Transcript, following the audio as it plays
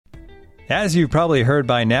As you've probably heard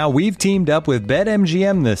by now, we've teamed up with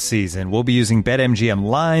BetMGM this season. We'll be using BetMGM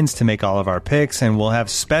lines to make all of our picks, and we'll have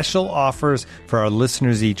special offers for our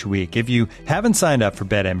listeners each week. If you haven't signed up for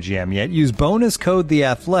BetMGM yet, use bonus code The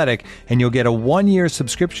Athletic, and you'll get a 1-year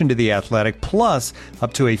subscription to The Athletic, plus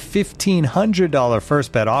up to a $1,500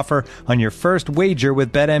 first bet offer on your first wager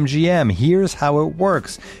with BetMGM. Here's how it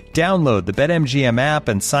works. Download the BetMGM app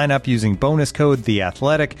and sign up using bonus code The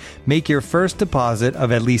Athletic. Make your first deposit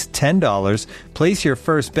of at least $10. Place your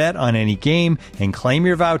first bet on any game and claim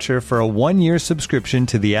your voucher for a 1-year subscription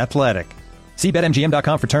to The Athletic. See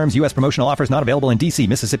BetMGM.com for terms. U.S. promotional offers not available in D.C.,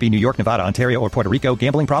 Mississippi, New York, Nevada, Ontario, or Puerto Rico.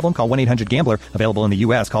 Gambling problem? Call 1-800-GAMBLER. Available in the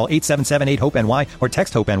U.S. Call 877-8-HOPE-NY or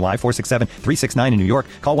text HOPE-NY 467-369 in New York.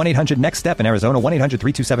 Call 1-800-NEXT-STEP in Arizona.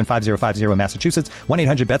 1-800-327-5050 in Massachusetts.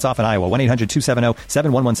 1-800-BETS-OFF in Iowa.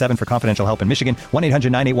 1-800-270-7117 for confidential help in Michigan.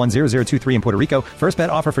 1-800-981-0023 in Puerto Rico. First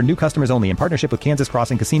bet offer for new customers only in partnership with Kansas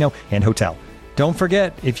Crossing Casino and Hotel. Don't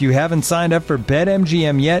forget, if you haven't signed up for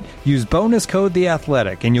BetMGM yet, use bonus code The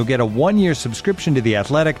Athletic, and you'll get a 1-year subscription to The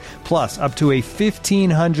Athletic, plus up to a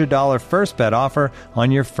 $1,500 first bet offer on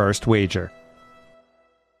your first wager.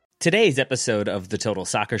 Today's episode of The Total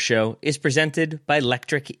Soccer Show is presented by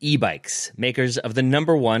Electric E-Bikes, makers of the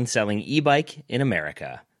 #1 selling e-bike in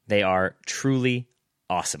America. They are truly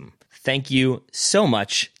awesome. Thank you so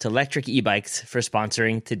much to Electric E-Bikes for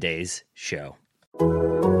sponsoring today's show.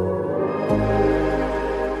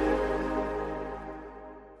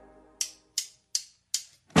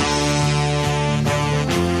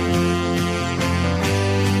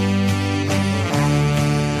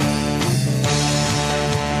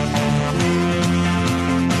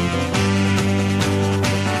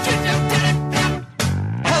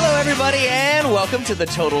 Welcome to the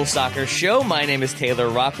Total Soccer Show. My name is Taylor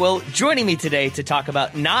Rockwell. Joining me today to talk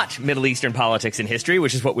about not Middle Eastern politics and history,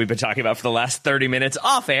 which is what we've been talking about for the last 30 minutes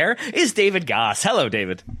off air, is David Goss. Hello,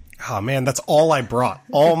 David. Oh, man, that's all I brought.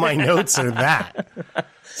 All my notes are that.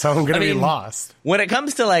 So I'm going to be lost. When it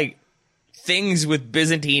comes to, things with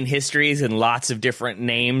Byzantine histories and lots of different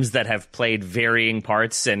names that have played varying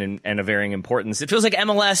parts and a varying importance, it feels like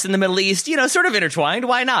MLS and the Middle East, sort of intertwined.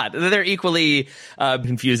 Why not? They're equally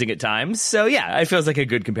confusing at times. So, yeah, it feels like a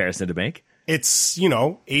good comparison to make. It's,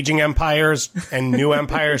 aging empires and new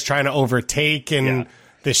empires trying to overtake and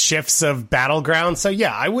the shifts of battlegrounds. So,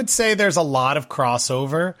 yeah, I would say there's a lot of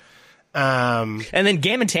crossover. And then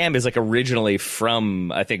Gam and Tam is originally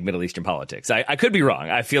from, I think, Middle Eastern politics. I could be wrong.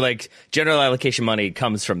 I feel like general allocation money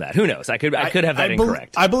comes from that. Who knows? I could have that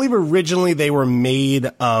incorrect. I believe originally they were made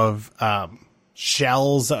of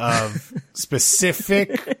shells of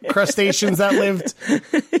specific crustaceans that lived,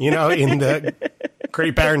 in the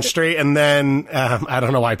Great Barren Strait. And then I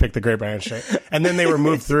don't know why I picked the Great Barren Strait. And then they were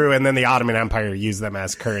moved through, and then the Ottoman Empire used them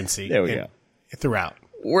as currency. There we go. Throughout.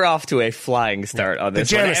 We're off to a flying start on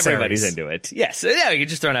this one. Janissaries. Everybody's into it. Yes. Yeah, you're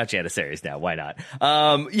just throwing out Janissaries now. Why not?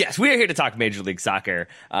 Yes, we are here to talk Major League Soccer.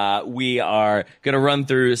 We are going to run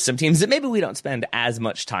through some teams that maybe we don't spend as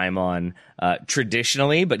much time on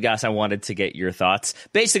traditionally. But, Goss, I wanted to get your thoughts.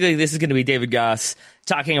 Basically, this is going to be David Goss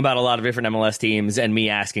talking about a lot of different MLS teams and me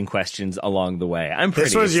asking questions along the way.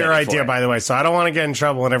 This was your idea, by the way, so I don't want to get in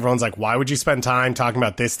trouble when everyone's like, why would you spend time talking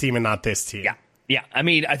about this team and not this team? Yeah, I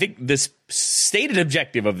mean, I think this stated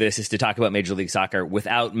objective of this is to talk about Major League Soccer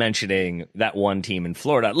without mentioning that one team in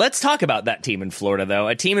Florida. Let's talk about that team in Florida, though.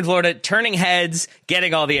 A team in Florida turning heads,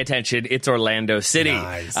 getting all the attention. It's Orlando City.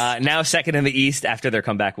 Nice. Now second in the East after their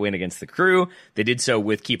comeback win against the Crew. They did so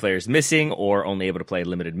with key players missing or only able to play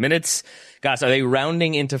limited minutes. Guys, are they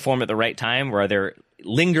rounding into form at the right time, or are there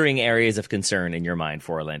lingering areas of concern in your mind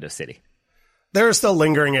for Orlando City? There are still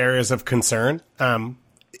lingering areas of concern.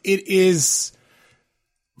 It is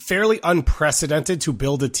fairly unprecedented to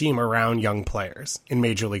build a team around young players in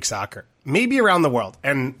Major League Soccer, maybe around the world.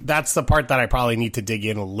 And that's the part that I probably need to dig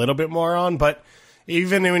in a little bit more on. But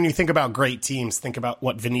even when you think about great teams, think about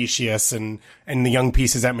what Vinicius and the young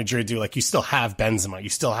pieces at Madrid do. You still have Benzema, you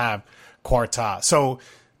still have Quarta. So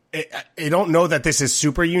I don't know that this is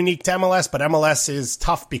super unique to MLS, but MLS is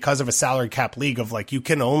tough because of a salary cap league of you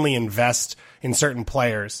can only invest in certain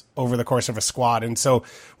players over the course of a squad. And so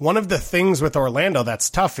one of the things with Orlando that's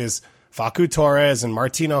tough is Facu Torres and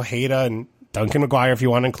Martin Ojeda and Duncan McGuire, if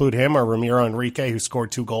you want to include him, or Ramiro Enrique, who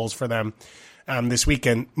scored 2 goals for them this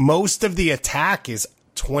weekend. Most of the attack is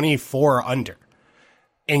 24 or under.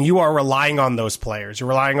 And you are relying on those players. You're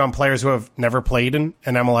relying on players who have never played in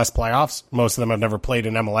an MLS playoffs. Most of them have never played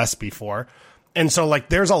in MLS before. And so,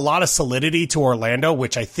 there's a lot of solidity to Orlando,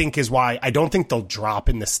 which I think is why I don't think they'll drop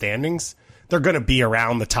in the standings. They're going to be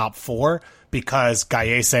around the top 4 because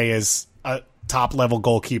Gallese is a top level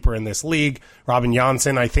goalkeeper in this league. Robin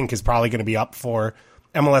Janssen, I think, is probably going to be up for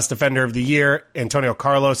MLS Defender of the Year. Antonio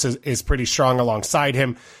Carlos is pretty strong alongside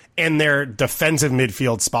him. And their defensive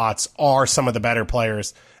midfield spots are some of the better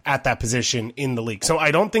players at that position in the league. So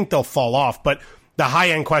I don't think they'll fall off. But the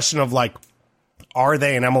high-end question of, like, are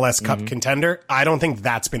they an MLS Cup contender? I don't think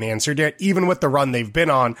that's been answered yet, even with the run they've been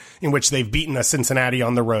on, in which they've beaten a Cincinnati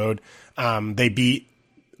on the road. They beat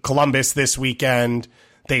Columbus this weekend.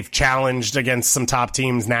 They've challenged against some top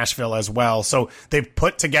teams, Nashville as well. So they've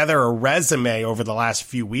put together a resume over the last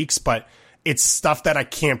few weeks, but it's stuff that I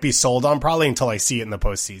can't be sold on probably until I see it in the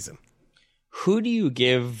postseason. Who do you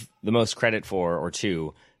give the most credit for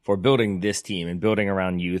building this team and building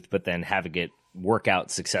around youth, but then having it work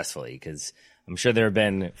out successfully? Because I'm sure there have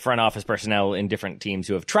been front office personnel in different teams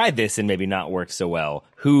who have tried this and maybe not worked so well.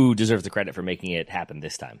 Who deserves the credit for making it happen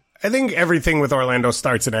this time? I think everything with Orlando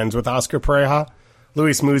starts and ends with Oscar Pareja.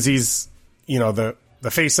 Luis Muzi's, the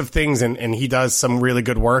face of things, and he does some really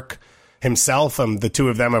good work himself. The two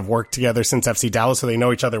of them have worked together since FC Dallas, so they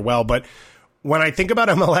know each other well. But when I think about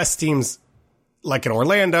MLS teams like in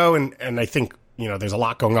Orlando, and I think, there's a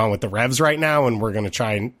lot going on with the Revs right now, and we're going to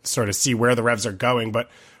try and sort of see where the Revs are going. But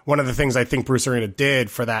one of the things I think Bruce Arena did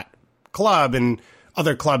for that club, and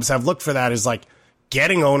other clubs have looked for that, is like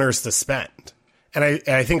getting owners to spend. And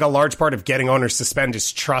I think a large part of getting owners to spend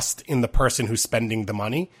is trust in the person who's spending the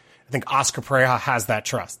money. I think Oscar Pareja has that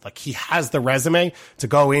trust. Like, he has the resume to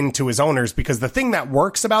go into his owners, because the thing that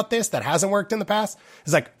works about this that hasn't worked in the past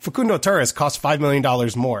is, like, Facundo Torres cost $5 million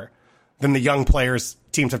more than the young players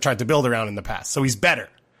teams have tried to build around in the past. So he's better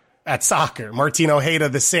at soccer. Martin Ojeda,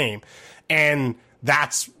 the same. And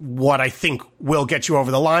that's what I think will get you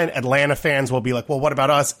over the line. Atlanta fans will be like, well, what about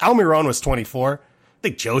us? Almiron was 24. I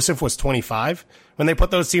think Joseph was 25 when they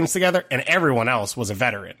put those teams together, and everyone else was a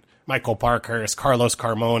veteran. Michael Parkhurst, Carlos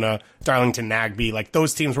Carmona, Darlington Nagbe, like,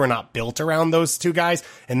 those teams were not built around those two guys,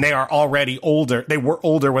 and they are already older. They were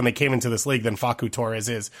older when they came into this league than Facu Torres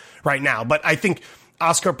is right now. But I think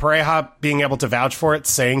Oscar Pareja being able to vouch for it,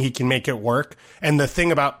 saying he can make it work. And the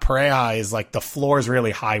thing about Pareja is, like, the floor is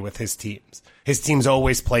really high with his teams. His teams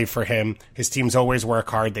always play for him. His teams always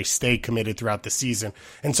work hard. They stay committed throughout the season.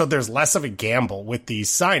 And so there's less of a gamble with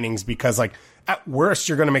these signings, because, like, at worst,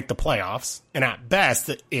 you're going to make the playoffs. And at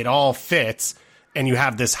best, it all fits. And you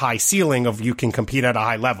have this high ceiling of you can compete at a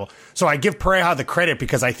high level. So I give Pareja the credit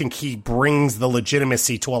because I think he brings the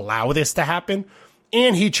legitimacy to allow this to happen.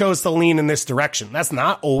 And he chose to lean in this direction. That's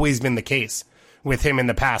not always been the case with him in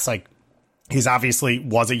the past. Like, he's obviously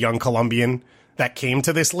was a young Colombian that came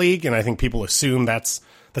to this league, and I think people assume that's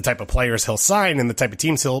the type of players he'll sign and the type of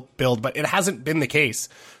teams he'll build, but it hasn't been the case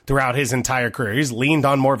throughout his entire career. He's leaned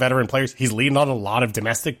on more veteran players. He's leaned on a lot of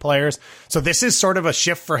domestic players. So this is sort of a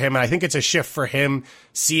shift for him, and I think it's a shift for him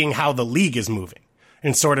seeing how the league is moving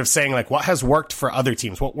and sort of saying, like, what has worked for other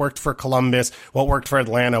teams? What worked for Columbus? What worked for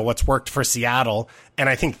Atlanta? What's worked for Seattle? And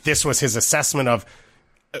I think this was his assessment of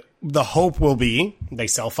the hope will be they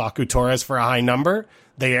sell Facu Torres for a high number.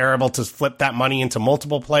 They are able to flip that money into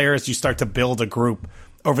multiple players. You start to build a group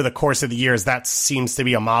over the course of the years. That seems to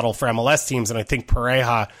be a model for MLS teams, and I think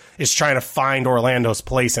Pareja is trying to find Orlando's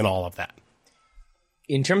place in all of that.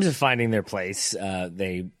 In terms of finding their place,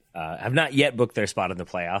 they have not yet booked their spot in the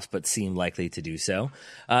playoffs, but seem likely to do so.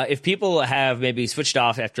 If people have maybe switched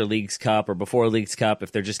off after Leagues Cup or before Leagues Cup,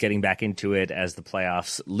 if they're just getting back into it as the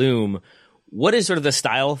playoffs loom, what is sort of the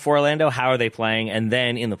style for Orlando? How are they playing? And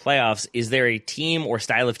then in the playoffs, is there a team or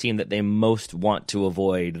style of team that they most want to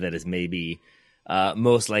avoid that is maybe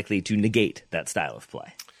most likely to negate that style of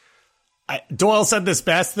play? Doyle said this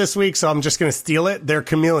best this week, so I'm just going to steal it. They're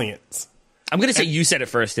chameleons. I'm going to say you said it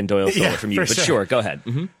first and Doyle stole it from you, but sure, go ahead.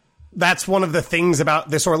 Mm-hmm. That's one of the things about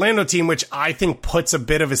this Orlando team, which I think puts a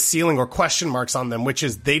bit of a ceiling or question marks on them, which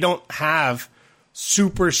is they don't have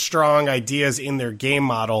super strong ideas in their game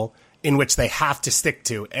model in which they have to stick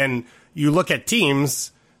to. And you look at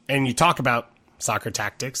teams and you talk about soccer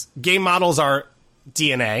tactics. Game models are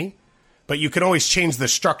DNA, but you can always change the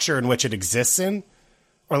structure in which it exists in.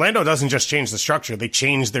 Orlando doesn't just change the structure. They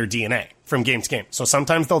change their DNA from game to game. So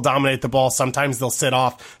sometimes they'll dominate the ball. Sometimes they'll sit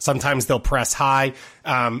off. Sometimes they'll press high.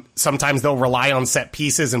 Sometimes they'll rely on set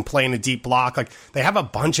pieces and play in a deep block. Like, they have a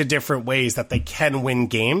bunch of different ways that they can win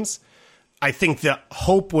games. I think the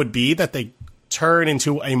hope would be that they turn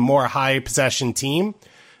into a more high possession team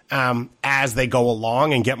as they go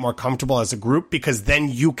along and get more comfortable as a group, because then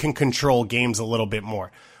you can control games a little bit more.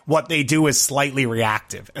 What they do is slightly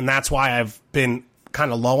reactive, and that's why I've been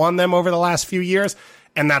kind of low on them over the last few years,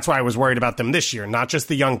 and that's why I was worried about them this year. Not just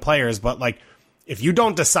the young players, but, like, if you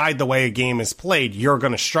don't decide the way a game is played, you're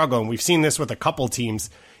going to struggle, and we've seen this with a couple teams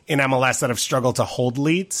in MLS that have struggled to hold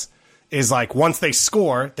leads is like once they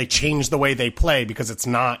score, they change the way they play because it's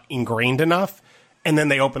not ingrained enough, and then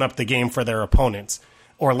they open up the game for their opponents.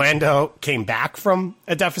 Orlando came back from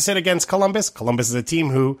a deficit against Columbus. Columbus is a team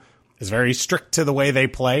who is very strict to the way they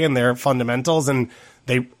play and their fundamentals, and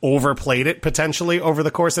they overplayed it potentially over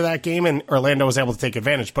the course of that game, and Orlando was able to take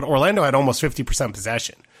advantage. But Orlando had almost 50%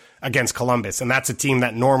 possession against Columbus, and that's a team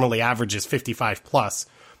that normally averages 55 plus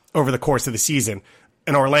over the course of the season.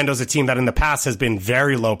 And Orlando's a team that in the past has been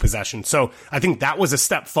very low possession. So I think that was a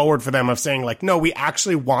step forward for them of saying like, no, we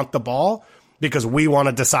actually want the ball because we want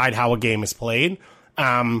to decide how a game is played.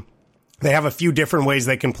 They have a few different ways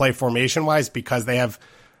they can play formation wise because they have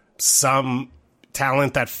some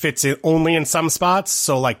talent that fits it only in some spots.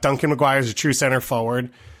 So like Duncan McGuire is a true center forward.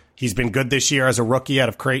 He's been good this year as a rookie out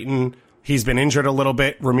of Creighton. He's been injured a little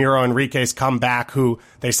bit. Ramiro Enrique's come back, who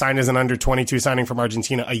they signed as an under-22 signing from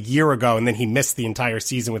Argentina a year ago, and then he missed the entire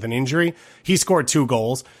season with an injury. He scored 2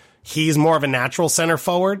 goals. He's more of a natural center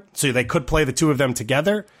forward, so they could play the two of them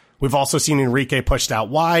together. We've also seen Enrique pushed out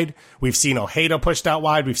wide. We've seen Ojeda pushed out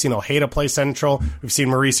wide. We've seen Ojeda play central. We've seen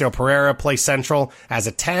Mauricio Pereira play central as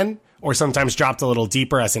a 10, or sometimes dropped a little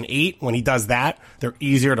deeper as an 8. When he does that, they're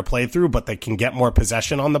easier to play through, but they can get more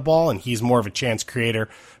possession on the ball, and he's more of a chance creator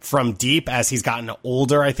from deep. As he's gotten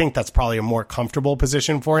older, I think that's probably a more comfortable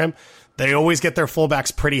position for him. They always get their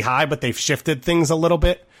fullbacks pretty high, but they've shifted things a little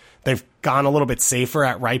bit. They've gone a little bit safer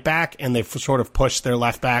at right back, and they've sort of pushed their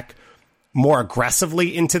left back more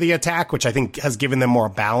aggressively into the attack, which I think has given them more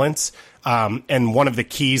balance. And one of the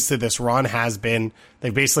keys to this run has been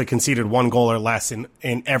they've basically conceded 1 goal or less in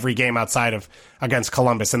every game outside of against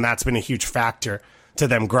Columbus, and that's been a huge factor to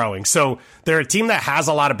them growing. So they're a team that has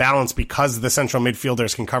a lot of balance because the central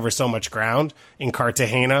midfielders can cover so much ground in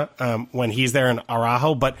Cartagena when he's there in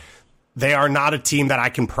Araujo, but they are not a team that I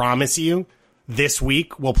can promise you this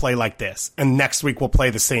week will play like this, and next week will play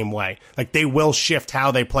the same way. Like, they will shift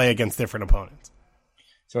how they play against different opponents.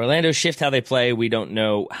 So Orlando shift how they play. We don't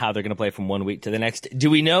know how they're going to play from one week to the next. Do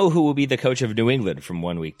we know who will be the coach of New England from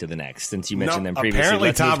one week to the next? Since you mentioned them previously.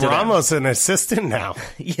 Apparently Tom Ramos an assistant now.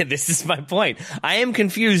 Yeah, this is my point. I am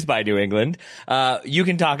confused by New England. You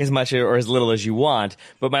can talk as much or as little as you want,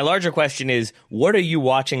 but my larger question is, what are you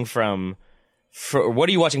watching what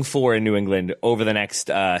are you watching for in New England over the next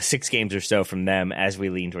 6 games or so from them as we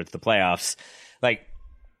lean towards the playoffs? Like,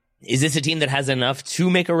 is this a team that has enough to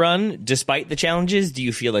make a run despite the challenges? Do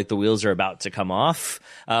you feel like the wheels are about to come off?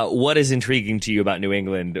 What is intriguing to you about New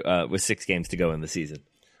England with 6 games to go in the season?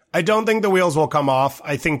 I don't think the wheels will come off.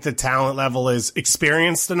 I think the talent level is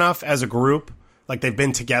experienced enough as a group. Like, they've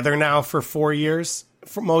been together now for 4 years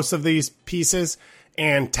for most of these pieces,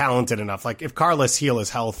 and talented enough. Like, if Carlos Gil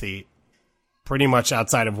is healthy, pretty much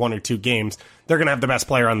outside of 1 or 2 games, they're going to have the best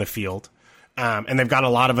player on the field. And they've got a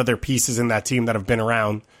lot of other pieces in that team that have been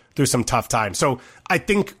around through some tough times. So I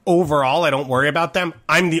think overall, I don't worry about them.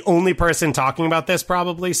 I'm the only person talking about this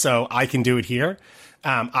probably, so I can do it here.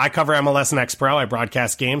 I cover MLS Next Pro. I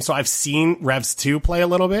broadcast games. So I've seen Revs 2 play a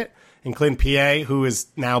little bit. And Clint P.A., who has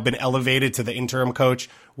now been elevated to the interim coach,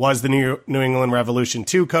 was the New England Revolution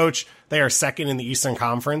 2 coach. They are second in the Eastern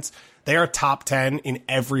Conference. They are top 10 in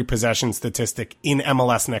every possession statistic in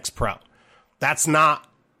MLS Next Pro. That's not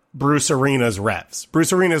Bruce Arena's Revs.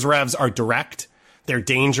 Bruce Arena's Revs are direct. They're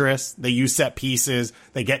dangerous. They use set pieces.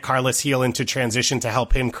 They get Carlos Gil into transition to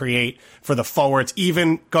help him create for the forwards.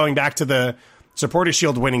 Even going back to the Supporters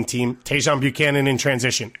Shield winning team, Tejan Buchanan in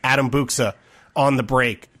transition, Adam Buxa on the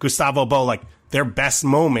break, Gustavo Bo, like, their best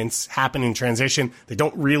moments happen in transition. They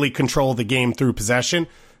don't really control the game through possession.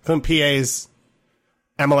 Clint P.A.'s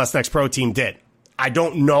MLS Next Pro team did. I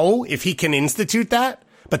don't know if he can institute that,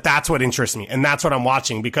 but that's what interests me, and that's what I'm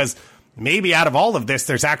watching, because maybe out of all of this,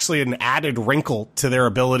 there's actually an added wrinkle to their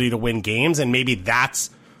ability to win games, and maybe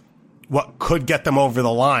that's what could get them over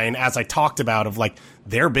the line, as I talked about, of like,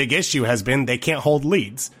 their big issue has been they can't hold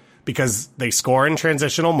leads because they score in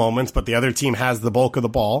transitional moments, but the other team has the bulk of the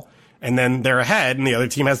ball, and then they're ahead, and the other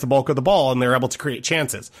team has the bulk of the ball, and they're able to create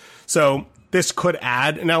chances. So this could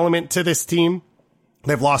add an element to this team.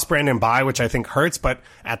 They've lost Brandon Bai, which I think hurts, but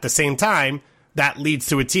at the same time, that leads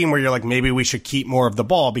to a team where you're like, maybe we should keep more of the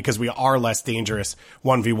ball because we are less dangerous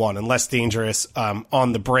 1v1 and less dangerous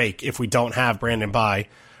on the break if we don't have Brandon Bai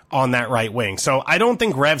on that right wing. So I don't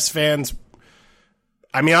think Revs fans,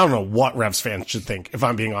 I mean, I don't know what Revs fans should think, if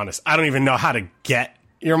I'm being honest. I don't even know how to get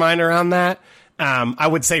your mind around that. I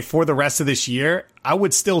would say for the rest of this year, I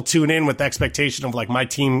would still tune in with the expectation of like, my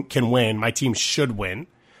team can win, my team should win.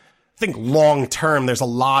 I think long term, there's a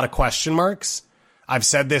lot of question marks. I've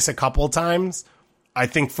said this a couple of times. I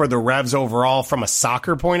think for the Revs overall, from a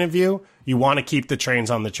soccer point of view, you want to keep the trains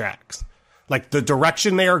on the tracks. Like, the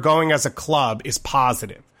direction they are going as a club is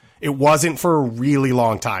positive. It wasn't for a really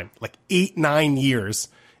long time, like 8-9 years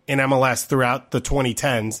in MLS throughout the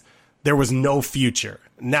 2010s. There was no future.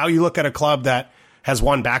 Now you look at a club that has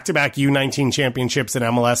won back-to-back U19 championships in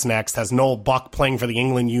MLS Next, has Noel Buck playing for the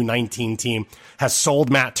England U19 team, has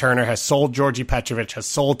sold Matt Turner, has sold Georgi Petrovic, has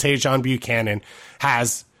sold Tejan Buchanan,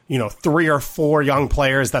 has, 3 or 4 young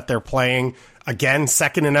players that they're playing. Again,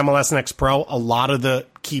 second in MLS Next Pro. A lot of the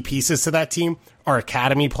key pieces to that team are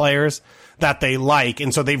academy players that they like.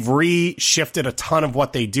 And so they've reshifted a ton of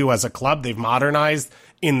what they do as a club. They've modernized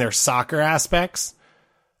in their soccer aspects.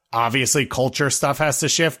 Obviously, culture stuff has to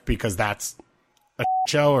shift because that's a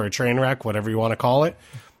show or a train wreck, whatever you want to call it.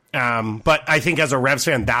 But I think as a Revs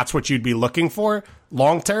fan, that's what you'd be looking for.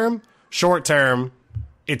 Long term, short term,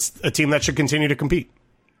 it's a team that should continue to compete.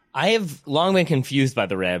 I have long been confused by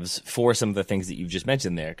the Revs for some of the things that you've just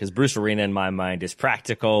mentioned there, because Bruce Arena, in my mind, is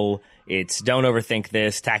practical. It's don't overthink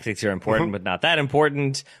this. Tactics are important, but not that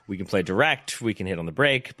important. We can play direct. We can hit on the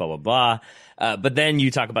break, blah, blah, blah. But then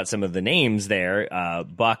you talk about some of the names there,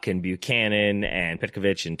 Buck and Buchanan and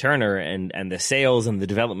Petkovic and Turner and the sales and the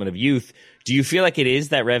development of youth. Do you feel like it is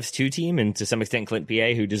that Revs 2 team and to some extent Clint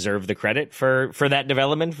P.A. who deserve the credit for that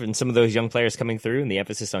development and some of those young players coming through and the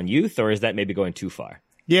emphasis on youth, or is that maybe going too far?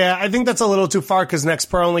 Yeah, I think that's a little too far because Next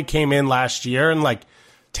Pro only came in last year, and like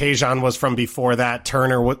Tejan was from before that.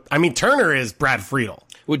 Turner is Brad Friedel.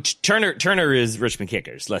 Which Turner is Richmond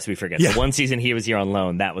Kickers, lest we forget. Yeah. The one season he was here on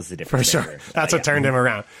loan, that was the difference. For sure. That's what turned him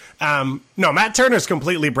around. No, Matt Turner's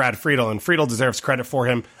completely Brad Friedel, and Friedel deserves credit for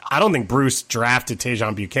him. I don't think Bruce drafted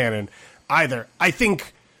Tejan Buchanan either. I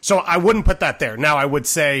think, so I wouldn't put that there. Now, I would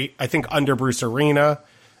say, I think under Bruce Arena,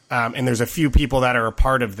 and there's a few people that are a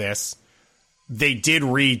part of this, they did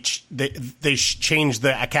they changed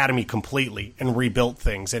the academy completely and rebuilt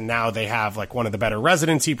things. And now they have like one of the better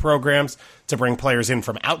residency programs to bring players in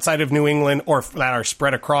from outside of New England or that are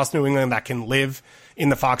spread across New England that can live in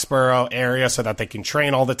the Foxborough area so that they can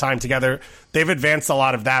train all the time together. They've advanced a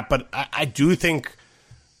lot of that, but I do think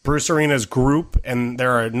Bruce Arena's group, and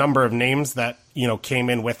there are a number of names that, came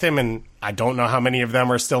in with him, and I don't know how many of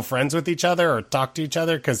them are still friends with each other or talk to each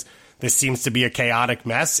other because this seems to be a chaotic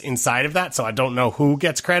mess inside of that, so I don't know who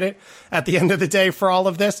gets credit at the end of the day for all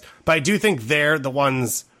of this. But I do think they're the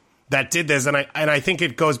ones that did this, and I think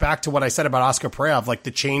it goes back to what I said about Oscar Pereira, of like the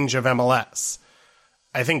change of MLS.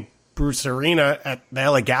 I think Bruce Arena at the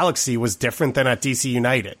LA Galaxy was different than at DC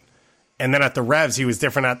United. And then at the Revs, he was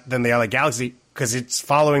different than the LA Galaxy because it's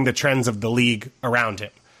following the trends of the league around him.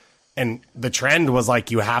 And the trend was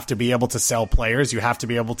like, you have to be able to sell players. You have to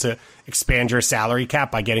be able to expand your salary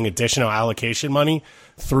cap by getting additional allocation money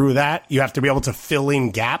through that. You have to be able to fill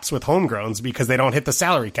in gaps with homegrowns because they don't hit the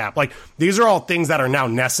salary cap. Like, these are all things that are now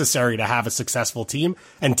necessary to have a successful team.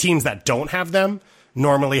 And teams that don't have them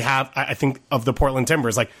normally have, I think, of the Portland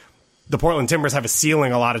Timbers. Like, the Portland Timbers have a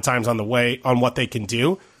ceiling a lot of times on what they can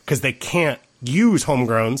do because they can't use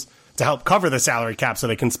homegrowns to help cover the salary cap so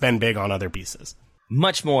they can spend big on other pieces.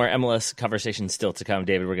 Much more MLS conversation still to come,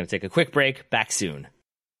 David. We're going to take a quick break. Back soon.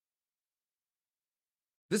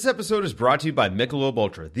 This episode is brought to you by Michelob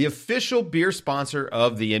Ultra, the official beer sponsor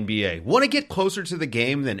of the NBA. Want to get closer to the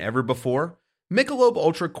game than ever before? Michelob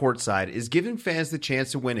Ultra Courtside is giving fans the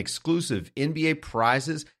chance to win exclusive NBA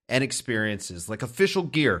prizes and experiences like official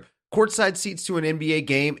gear, courtside seats to an NBA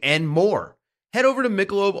game, and more. Head over to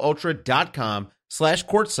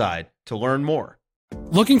MichelobUltra.com/courtside to learn more.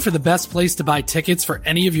 Looking for the best place to buy tickets for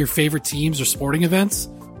any of your favorite teams or sporting events?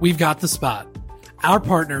 We've got the spot. Our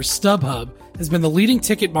partner, StubHub, has been the leading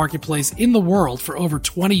ticket marketplace in the world for over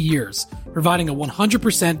 20 years, providing a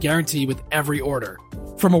 100% guarantee with every order.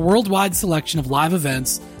 From a worldwide selection of live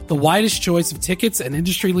events, the widest choice of tickets and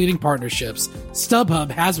industry-leading partnerships, StubHub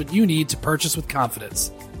has what you need to purchase with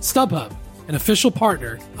confidence. StubHub, an official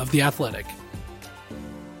partner of The Athletic.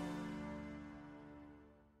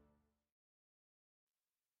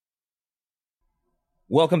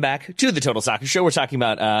 Welcome back to the Total Soccer Show. We're talking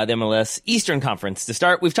about the MLS Eastern Conference. To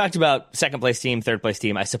start, we've talked about second place team, third place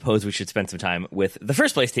team. I suppose we should spend some time with the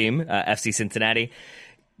first place team, FC Cincinnati.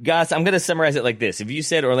 Gus, I'm going to summarize it like this. If you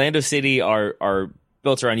said Orlando City are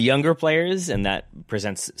built around younger players, and that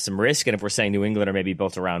presents some risk, and if we're saying New England are maybe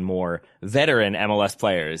built around more veteran MLS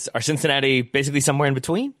players, are Cincinnati basically somewhere in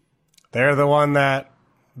between? They're the one that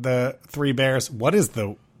the Three Bears, what is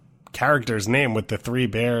the character's name with the Three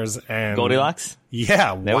Bears and Goldilocks?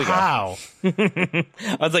 Yeah, there wow. I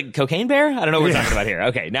was like, Cocaine Bear? I don't know what we're talking about here.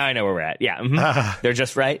 Okay, now I know where we're at. Yeah, they're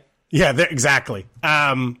just right. Yeah, exactly.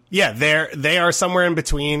 They are somewhere in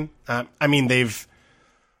between. I mean, they've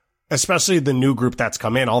especially the new group that's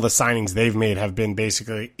come in, all the signings they've made have been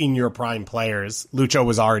basically in your prime players. Lucho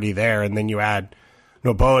was already there, and then you add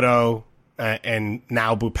Nobodo and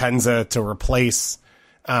now Bupenza to replace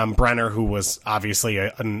Brenner, who was obviously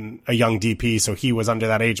a young DP, so he was under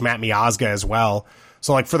that age. Matt Miazga as well.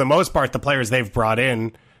 So, like, for the most part, the players they've brought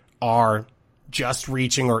in are just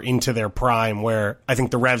reaching or into their prime, where I think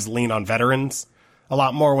the Revs lean on veterans a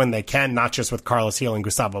lot more when they can, not just with Carlos Heel and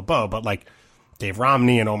Gustavo Bo, but like Dave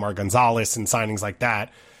Romney and Omar Gonzalez and signings like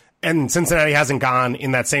that. And Cincinnati hasn't gone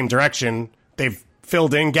in that same direction. They've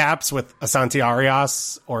filled in gaps with Asante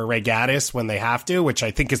Arias or Ray Gaddis when they have to, which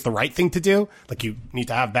I think is the right thing to do. Like, you need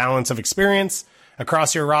to have balance of experience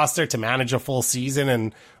across your roster to manage a full season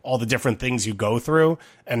and all the different things you go through.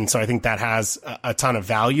 And so I think that has a ton of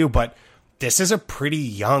value, but this is a pretty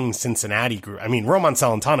young Cincinnati group. I mean, Roman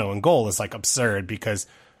Celentano in goal is like absurd, because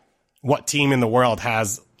what team in the world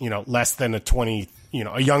has, less than a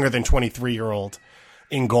younger than 23-year-old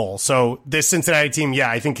in goal? So this Cincinnati team,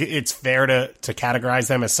 I think it's fair to categorize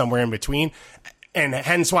them as somewhere in between, and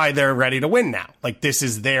hence why they're ready to win now. Like, this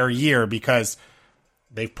is their year because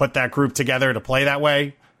they've put that group together to play that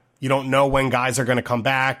way. You don't know when guys are going to come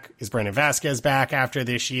back. Is Brandon Vasquez back after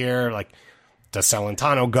this year? Like, does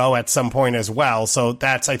Celentano go at some point as well? So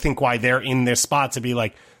that's, I think, why they're in this spot to be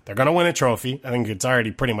like, they're going to win a trophy. I think it's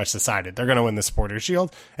already pretty much decided. They're going to win the Supporters'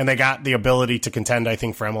 Shield, and they got the ability to contend, I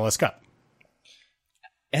think, for MLS Cup.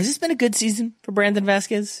 Has this been a good season for Brandon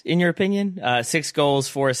Vasquez, in your opinion? 6 goals,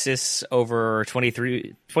 4 assists over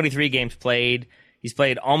 23 games played. He's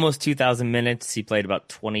played almost 2,000 minutes. He played about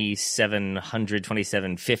 2,700,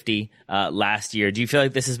 2,750 last year. Do you feel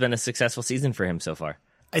like this has been a successful season for him so far?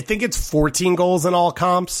 I think it's 14 goals in all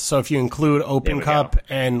comps. So if you include Open Cup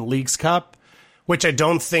and Leagues Cup, which I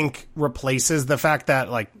don't think replaces the fact that,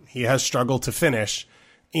 like, he has struggled to finish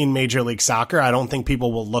in Major League Soccer. I don't think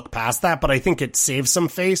people will look past that, but I think it saves some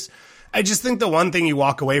face. I just think the one thing you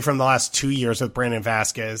walk away from the last 2 years with Brandon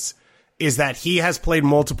Vasquez is that he has played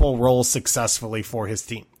multiple roles successfully for his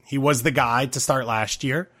team. He was the guy to start last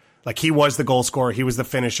year. Like, he was the goal scorer. He was the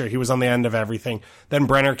finisher. He was on the end of everything. Then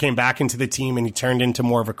Brenner came back into the team and he turned into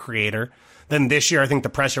more of a creator. Then this year, I think the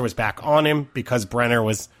pressure was back on him because Brenner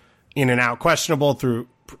was in and out questionable through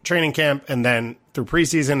training camp and then through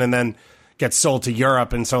preseason, and then gets sold to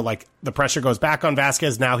Europe. And so, like, the pressure goes back on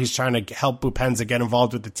Vasquez. Now he's trying to help Bupenza get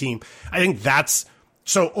involved with the team. I think that's,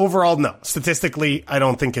 so overall, no. Statistically, I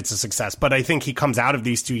don't think it's a success, but I think he comes out of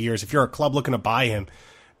these 2 years. If you're a club looking to buy him,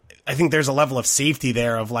 I think there's a level of safety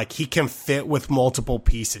there of, like, he can fit with multiple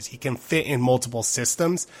pieces. He can fit in multiple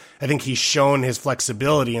systems. I think he's shown his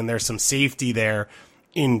flexibility, and there's some safety there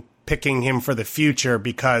in picking him for the future,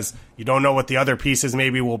 because you don't know what the other pieces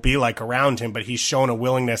maybe will be like around him, but he's shown a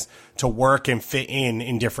willingness to work and fit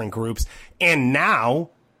in different groups. And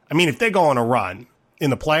now, I mean, if they go on a run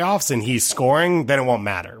in the playoffs and he's scoring, then it won't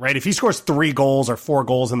matter, right? If he scores 3 goals or 4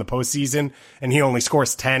 goals in the postseason and he only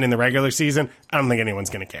scores 10 in the regular season, I don't think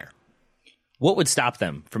anyone's going to care. What would stop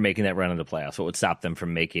them from making that run in the playoffs? What would stop them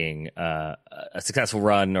from making a successful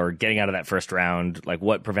run or getting out of that first round? Like,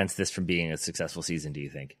 what prevents this from being a successful season, do you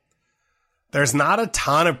think? There's not a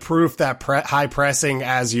ton of proof that high pressing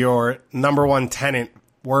as your number one tenant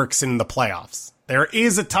works in the playoffs. There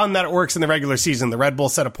is a ton that it works in the regular season. The Red Bull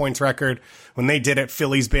set a points record. When they did it,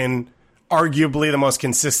 Philly's been arguably the most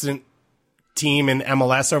consistent team in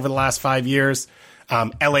MLS over the last 5 years.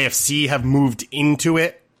 LAFC have moved into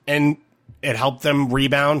it, and it helped them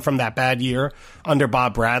rebound from that bad year under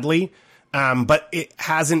Bob Bradley. But it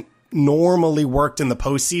hasn't normally worked in the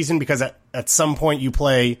postseason because at some point you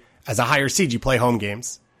play, as a higher seed, you play home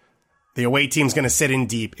games. The away team's going to sit in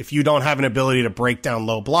deep. If you don't have an ability to break down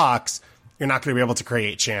low blocks, you're not going to be able to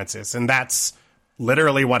create chances. And that's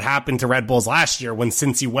literally what happened to Red Bulls last year when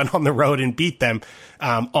Cincy went on the road and beat them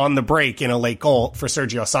on the break in a late goal for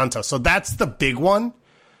Sergio Santos. So that's the big one.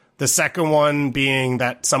 The second one being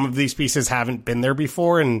that some of these pieces haven't been there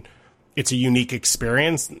before, and it's a unique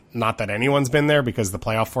experience. Not that anyone's been there because the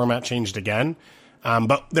playoff format changed again.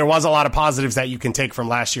 But there was a lot of positives that you can take from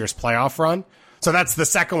last year's playoff run. So that's the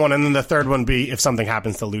second one. And then the third one be if something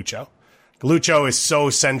happens to Lucho. Lucho is so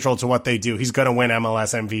central to what they do. He's going to win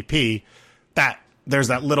MLS MVP. That there's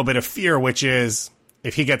that little bit of fear, which is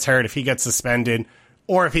if he gets hurt, if he gets suspended,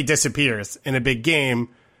 or if he disappears in a big game,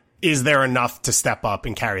 is there enough to step up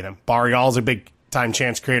and carry them? Barrial's a big time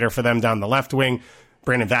chance creator for them down the left wing.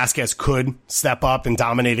 Brandon Vasquez could step up and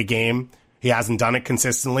dominate a game. He hasn't done it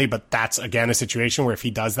consistently, but that's, again, a situation where if he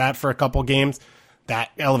does that for a couple games, that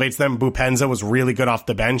elevates them. Bupenza was really good off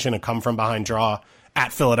the bench in a come-from-behind draw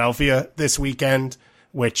at Philadelphia this weekend,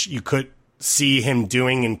 which you could see him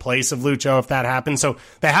doing in place of Lucho if that happens. So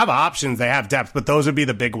they have options, they have depth, but those would be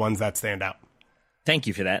the big ones that stand out. Thank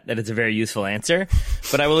you for that. That is a very useful answer.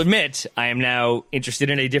 But I will admit, I am now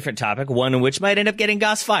interested in a different topic, one in which might end up getting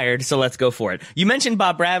Goss fired, so let's go for it. You mentioned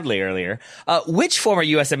Bob Bradley earlier. Which former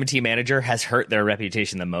USMNT manager has hurt their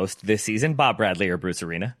reputation the most this season, Bob Bradley or Bruce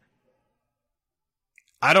Arena?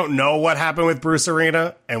 I don't know what happened with Bruce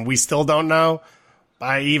Arena, and we still don't know.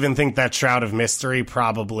 I even think that shroud of mystery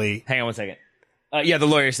probably... Hang on one second. Yeah, the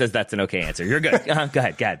lawyer says that's an okay answer. You're good. Go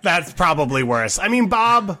ahead. That's probably worse. I mean,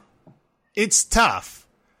 Bob... It's tough.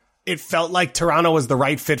 It felt like Toronto was the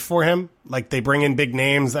right fit for him. Like, they bring in big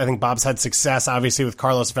names. I think Bob's had success, obviously, with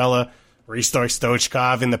Carlos Vela, Risto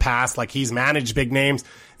Stoichkov in the past. Like, he's managed big names,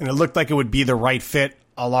 and it looked like it would be the right fit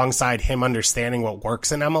alongside him understanding what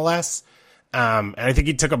works in MLS. And I think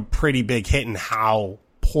he took a pretty big hit in how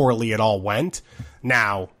poorly it all went.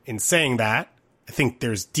 Now, in saying that, I think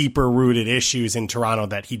there's deeper-rooted issues in Toronto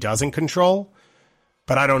that he doesn't control,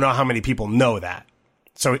 but I don't know how many people know that.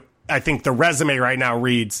 So I think the resume right now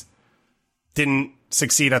reads, didn't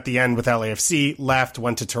succeed at the end with LAFC, left,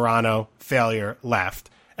 went to Toronto, failure, left.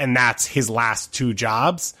 And that's his last two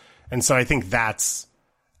jobs. And so I think that's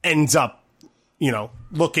ends up,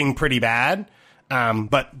 looking pretty bad.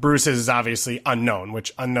 But Bruce's is obviously unknown,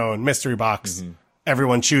 which unknown mystery box. Mm-hmm.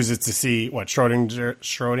 Everyone chooses to see what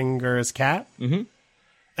Schrodinger's cat. Mm-hmm.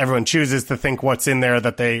 Everyone chooses to think what's in there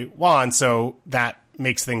that they want. So that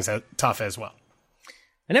makes things tough as well.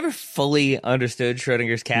 I never fully understood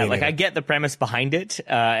Schrodinger's cat. Like, I get the premise behind it,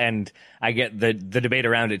 and I get the debate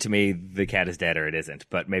around it. To me, the cat is dead or it isn't,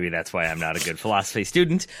 but maybe that's why I'm not a good philosophy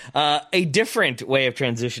student. A different way of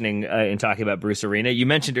transitioning in talking about Bruce Arena. You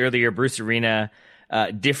mentioned earlier Bruce Arena,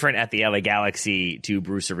 different at the LA Galaxy to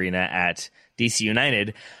Bruce Arena at DC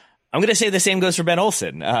United. I'm going to say the same goes for Ben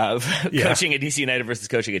Olsen, coaching at DC United versus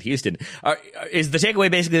coaching at Houston. Is the takeaway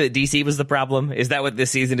basically that DC was the problem? Is that what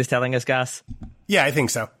this season is telling us, Goss? Yeah, I think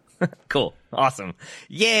so. Cool. Awesome.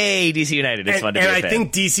 Yay, DC United. It's fun to be a fan. And I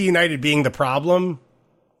think DC United being the problem,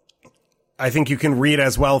 I think you can read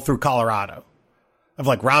as well through Colorado. Of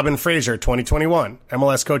like Robin Fraser, 2021,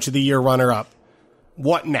 MLS Coach of the Year runner-up.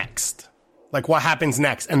 What next? Like, what happens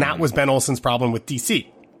next? And that was Ben Olsen's problem with DC.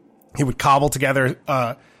 He would cobble together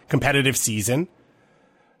a competitive season.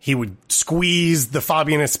 He would squeeze the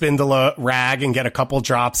Fabian Espindola rag and get a couple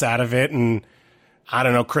drops out of it. And I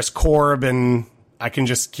don't know, Chris Korb, and I can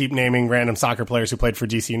just keep naming random soccer players who played for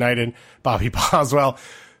DC United, Bobby Boswell.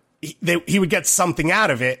 He would get something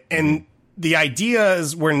out of it. And the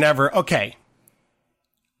ideas were never, okay,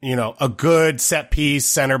 a good set piece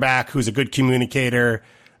center back who's a good communicator,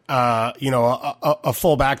 a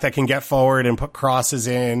fullback that can get forward and put crosses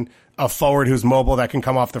in, a forward who's mobile that can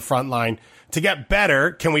come off the front line. To get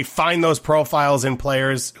better, can we find those profiles in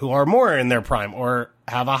players who are more in their prime or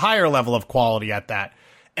have a higher level of quality at that?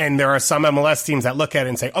 And there are some MLS teams that look at it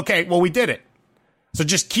and say, okay, well, we did it. So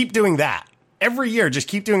just keep doing that. Every year, just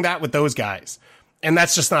keep doing that with those guys. And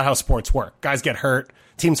that's just not how sports work. Guys get hurt.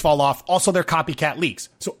 Teams fall off. Also, they're copycat leagues.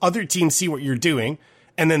 So other teams see what you're doing,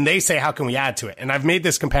 and then they say, how can we add to it? And I've made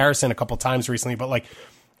this comparison a couple times recently, but like,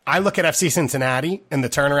 I look at FC Cincinnati and the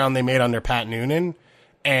turnaround they made under Pat Noonan,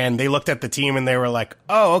 and they looked at the team and they were like,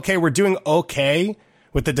 oh, okay, we're doing okay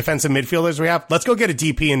with the defensive midfielders we have. Let's go get a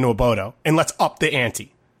DP in Nwobodo, and let's up the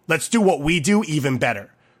ante. Let's do what we do even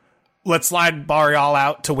better. Let's slide Barrial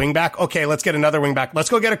out to wingback. Okay, let's get another wingback. Let's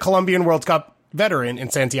go get a Colombian World Cup veteran in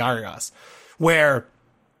Santiago Arias, where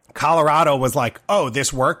Colorado was like, oh,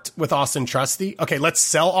 this worked with Austin Trusty. Okay, let's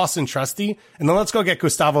sell Austin Trusty, and then let's go get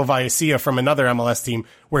Gustavo Vallecilla from another MLS team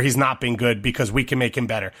where he's not been good because we can make him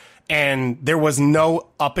better. And there was no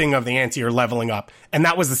upping of the ante or leveling up. And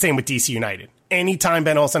that was the same with DC United. Anytime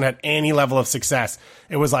Ben Olsen had any level of success,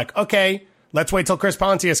 it was like, okay, let's wait till Chris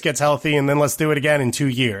Pontius gets healthy, and then let's do it again in 2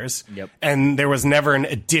 years. Yep. And there was never an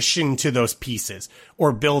addition to those pieces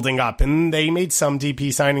or building up. And they made some DP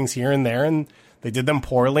signings here and there, and they did them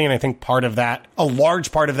poorly. And I think a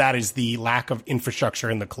large part of that is the lack of infrastructure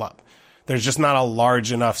in the club. There's just not a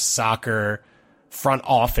large enough soccer front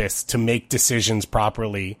office to make decisions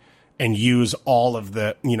properly and use all of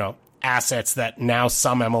the, assets that now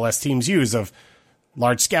some MLS teams use of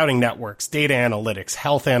large scouting networks, data analytics,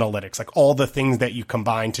 health analytics, like all the things that you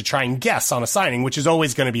combine to try and guess on a signing, which is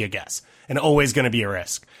always going to be a guess and always going to be a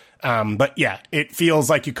risk. But yeah, it feels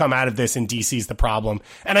like you come out of this and DC's the problem.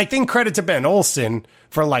 And I think credit to Ben Olsen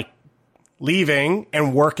for like leaving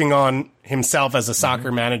and working on himself as a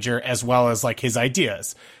soccer manager, as well as like his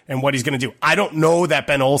ideas and what he's going to do. I don't know that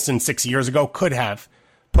Ben Olsen 6 years ago could have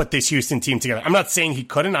put this Houston team together. I'm not saying he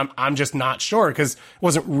couldn't. I'm just not sure because it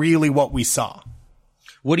wasn't really what we saw.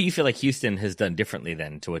 What do you feel like Houston has done differently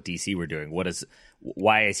then to what DC were doing?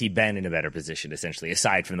 Why has he been in a better position, essentially,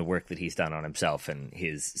 aside from the work that he's done on himself and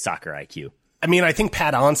his soccer IQ? I mean, I think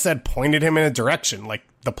Pat Onstad pointed him in a direction. Like,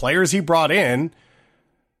 the players he brought in,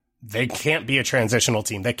 they can't be a transitional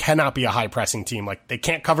team. They cannot be a high-pressing team. Like, they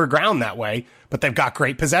can't cover ground that way, but they've got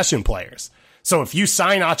great possession players. So if you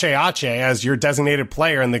sign Ache as your designated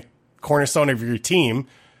player and the cornerstone of your team,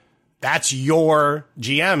 that's your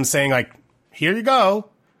GM saying, like, here you go.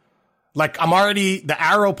 Like, the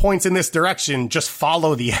arrow points in this direction, just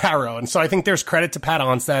follow the arrow. And so I think there's credit to Pat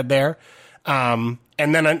Onstad there. And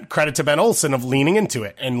then credit to Ben Olsen of leaning into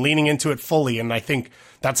it and leaning into it fully. And I think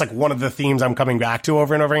that's like one of the themes I'm coming back to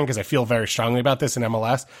over and over again, because I feel very strongly about this in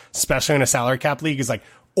MLS, especially in a salary cap league, is like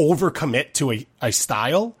overcommit to a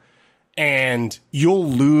style and you'll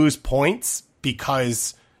lose points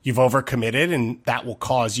because you've overcommitted, and that will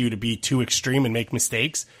cause you to be too extreme and make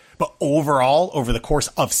mistakes. But overall, over the course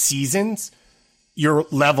of seasons, your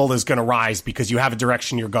level is going to rise because you have a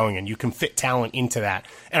direction you're going in. You can fit talent into that.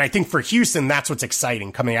 And I think for Houston, that's what's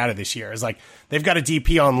exciting coming out of this year, is like they've got a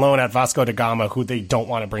DP on loan at Vasco da Gama who they don't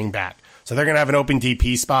want to bring back. So they're going to have an open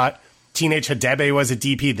DP spot. Teenage Hadebe was a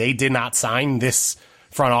DP. They did not sign this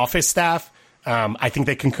front office staff. I think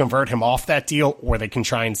they can convert him off that deal, or they can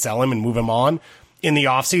try and sell him and move him on in the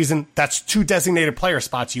offseason. That's 2 designated player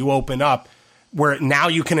spots you open up where now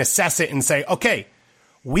you can assess it and say, okay,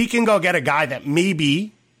 we can go get a guy that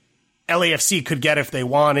maybe LAFC could get if they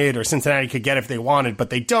wanted, or Cincinnati could get if they wanted,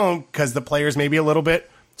 but they don't because the player's maybe a little bit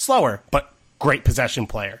slower, but great possession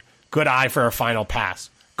player, good eye for a final pass,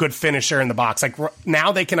 good finisher in the box. Like,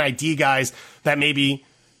 now they can ID guys that maybe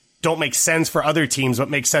don't make sense for other teams, but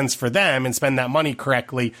make sense for them, and spend that money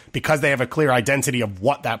correctly because they have a clear identity of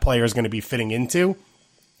what that player is going to be fitting into.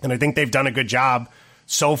 And I think they've done a good job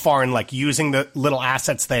so far in like using the little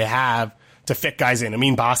assets they have to fit guys in. I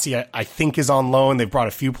mean, Bassi, I think, is on loan. They've brought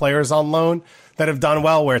a few players on loan that have done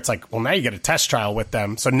well, where it's like, well, now you get a test trial with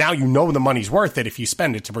them. So now you know the money's worth it if you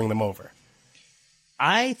spend it to bring them over.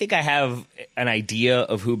 I think I have an idea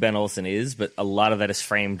of who Ben Olsen is, but a lot of that is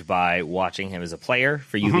framed by watching him as a player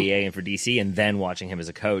for UVA and for DC, and then watching him as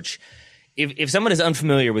a coach. If someone is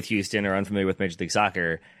unfamiliar with Houston or unfamiliar with Major League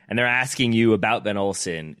Soccer, and they're asking you about Ben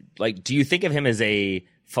Olsen, like, do you think of him as a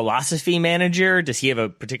philosophy manager? Does he have a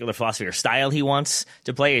particular philosophy or style he wants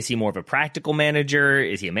to play? Is he more of a practical manager?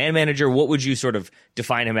 Is he a man manager? What would you sort of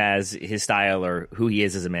define him as, his style, or who he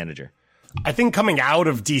is as a manager? I think coming out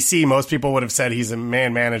of DC, most people would have said he's a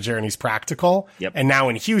man manager and he's practical. Yep. And now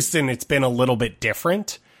in Houston, it's been a little bit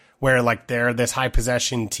different, where like they're this high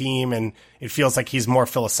possession team and it feels like he's more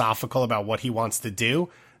philosophical about what he wants to do.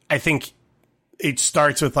 I think it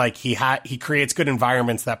starts with like he creates good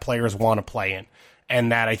environments that players want to play in,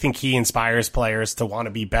 and that I think he inspires players to want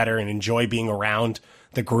to be better and enjoy being around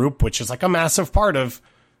the group, which is like a massive part of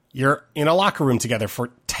you're in a locker room together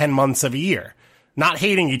for 10 months of a year. Not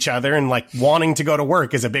hating each other and like wanting to go to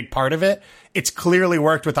work is a big part of it. It's clearly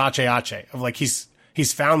worked with Ache of like he's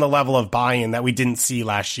found the level of buy-in that we didn't see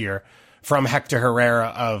last year from Hector Herrera,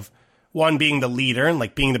 of one, being the leader and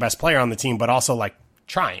like being the best player on the team, but also like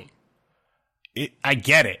trying. I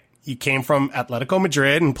get it. You came from Atletico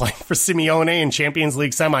Madrid and playing for Simeone in Champions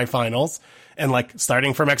League semifinals, and like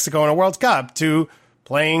starting for Mexico in a World Cup, to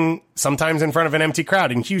playing sometimes in front of an empty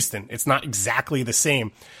crowd in Houston. It's not exactly the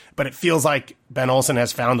same, but it feels like Ben Olsen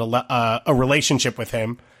has found a relationship with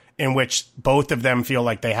him in which both of them feel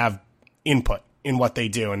like they have input in what they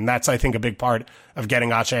do. And that's, I think, a big part of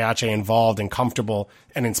getting Ache involved and comfortable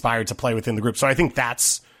and inspired to play within the group. So I think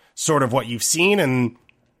that's sort of what you've seen, and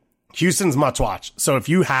Houston's must watch. So if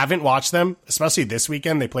you haven't watched them, especially this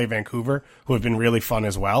weekend, they play Vancouver, who have been really fun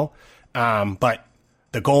as well. But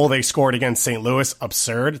the goal they scored against St. Louis,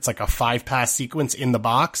 absurd. It's like a 5-pass sequence in the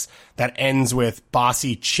box that ends with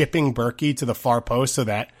Bassi chipping Berkey to the far post so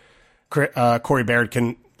that Corey Baird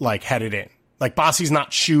can like head it in. Like, Bassi's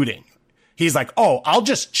not shooting. He's like, oh, I'll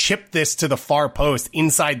just chip this to the far post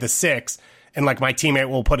inside the 6, and like my teammate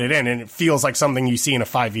will put it in. And it feels like something you see in a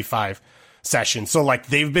 5v5 session. So like,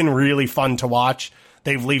 they've been really fun to watch.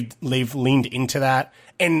 They've leaned into that.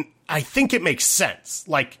 And I think it makes sense.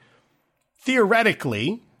 Like,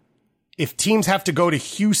 theoretically, if teams have to go to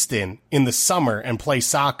Houston in the summer and play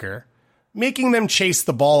soccer, making them chase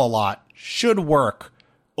the ball a lot should work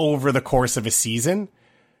over the course of a season.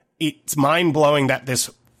 It's mind-blowing that this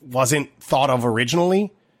wasn't thought of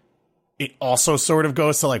originally. It also sort of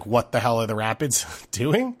goes to like, what the hell are the Rapids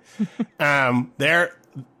doing?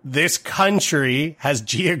 This country has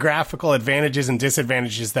geographical advantages and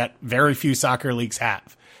disadvantages that very few soccer leagues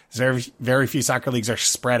have. Very few soccer leagues are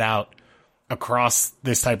spread out across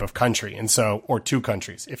this type of country. And so, or two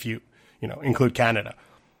countries, if you include Canada.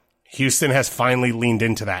 Houston has finally leaned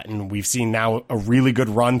into that. And we've seen now a really good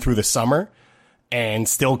run through the summer and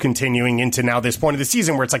still continuing into now this point of the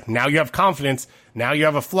season where it's like, now you have confidence. Now you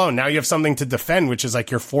have a flow. Now you have something to defend, which is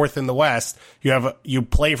like you're fourth in the West. You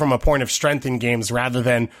play from a point of strength in games rather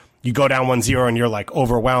than you go down 1-0 and you're like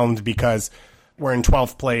overwhelmed because we're in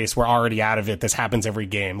 12th place. We're already out of it. This happens every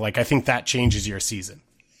game. Like, I think that changes your season.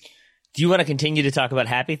 Do you want to continue to talk about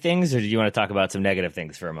happy things, or do you want to talk about some negative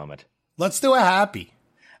things for a moment? Let's do a happy.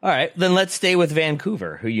 All right, then let's stay with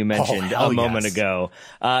Vancouver, who you mentioned a moment ago.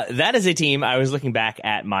 That is a team. I was looking back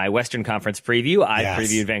at my Western Conference preview. I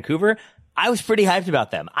previewed Vancouver. I was pretty hyped about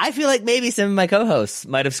them. I feel like maybe some of my co-hosts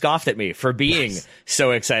might have scoffed at me for being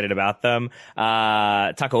so excited about them.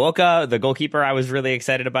 Takaoka, the goalkeeper, I was really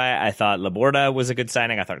excited about. I thought Laborda was a good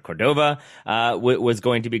signing. I thought Cordova was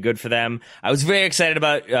going to be good for them. I was very excited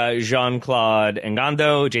about Jean-Claude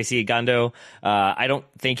Ngando, JC Ngando. I don't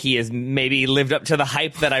think he has maybe lived up to the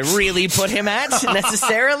hype that I really put him at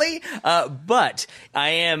necessarily. But I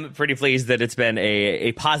am pretty pleased that it's been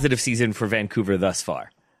a positive season for Vancouver thus far.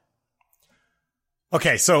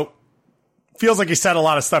 Okay, so feels like you said a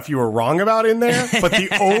lot of stuff you were wrong about in there, but the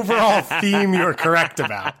overall theme you were correct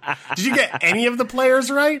about. Did you get any of the players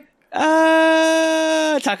right?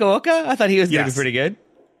 Takaoka? I thought he was going to be pretty good.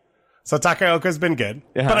 So Takaoka's been good.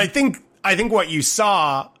 Uh-huh. But I think what you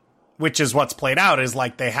saw, which is what's played out, is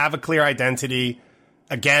like they have a clear identity.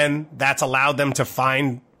 Again, that's allowed them to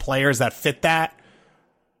find players that fit that.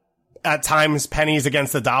 At times, pennies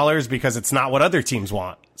against the dollars because it's not what other teams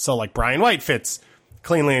want. So like Brian White fits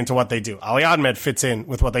cleanly into what they do. Ali Ahmed fits in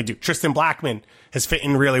with what they do. Tristan Blackman has fit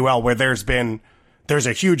in really well where there's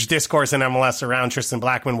a huge discourse in MLS around Tristan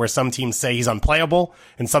Blackman where some teams say he's unplayable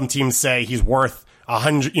and some teams say he's worth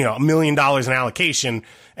 $1 million in allocation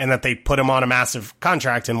and that they put him on a massive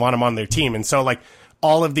contract and want him on their team. And so like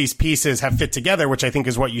all of these pieces have fit together, which I think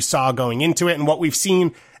is what you saw going into it and what we've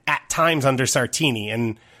seen at times under Sartini.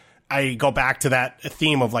 And I go back to that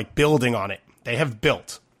theme of like building on it. They have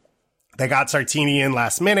built. They got Sartini in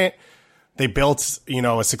last minute. They built,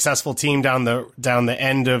 a successful team down the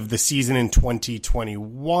end of the season in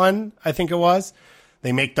 2021, I think it was.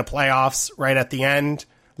 They make the playoffs right at the end.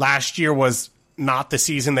 Last year was not the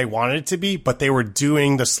season they wanted it to be, but they were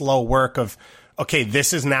doing the slow work of, okay,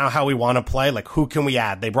 this is now how we want to play. Like, who can we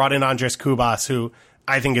add? They brought in Andres Cubas, who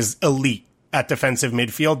I think is elite at defensive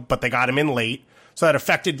midfield, but they got him in late. So that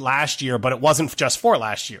affected last year, but it wasn't just for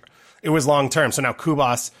last year. It was long term. So now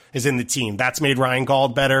Cubas is in the team. That's made Ryan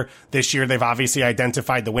Gauld better. This year, they've obviously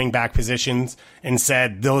identified the wingback positions and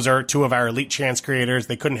said those are two of our elite chance creators.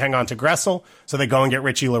 They couldn't hang on to Gressel, so they go and get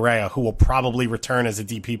Richie Larea, who will probably return as a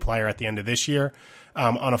DP player at the end of this year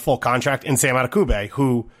on a full contract, and Sam Adekugbe,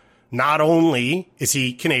 who not only is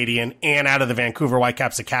he Canadian and out of the Vancouver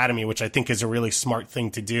Whitecaps Academy, which I think is a really smart thing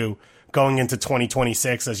to do going into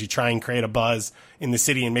 2026 as you try and create a buzz in the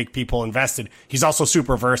city and make people invested. He's also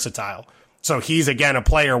super versatile. So he's, again, a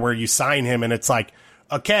player where you sign him and it's like,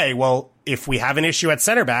 okay, well, if we have an issue at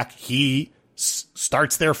center back, he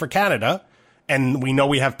starts there for Canada. And we know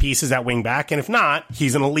we have pieces at wing back. And if not,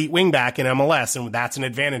 he's an elite wing back in MLS. And that's an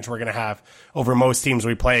advantage we're going to have over most teams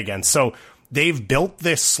we play against. So they've built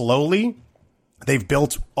this slowly. They've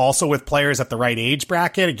built also with players at the right age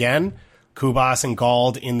bracket. Again, Cubas and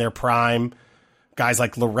Gauld in their prime, guys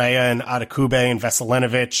like Larea and Adekugbe and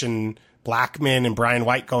Veselinovic and Blackman and Brian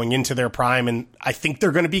White going into their prime. And I think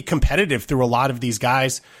they're going to be competitive through a lot of these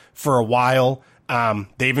guys for a while.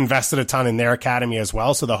 They've invested a ton in their academy as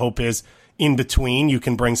well. So the hope is in between, you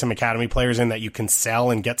can bring some academy players in that you can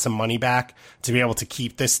sell and get some money back to be able to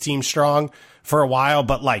keep this team strong for a while.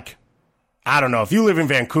 But like, I don't know, if you live in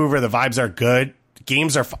Vancouver, the vibes are good.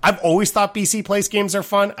 Games are I've always thought BC Place games are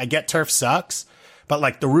fun. I get turf sucks, but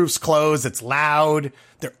like the roof's closed, it's loud.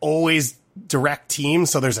 They're always direct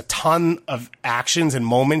teams, so there's a ton of actions and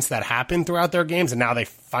moments that happen throughout their games, and now they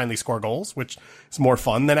finally score goals, which is more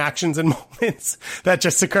fun than actions and moments that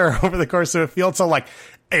just occur over the course of a field. So like,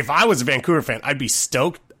 if I was a Vancouver fan, I'd be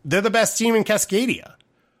stoked. They're the best team in Cascadia.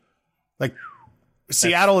 Like,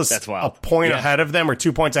 Seattle is a point ahead of them or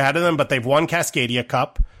 2 points ahead of them, but they've won Cascadia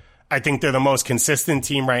Cup. I think they're the most consistent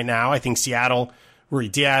team right now. I think Seattle, Rui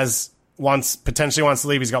Diaz potentially wants to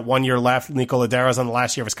leave. He's got 1 year left. Nico Ladera's on the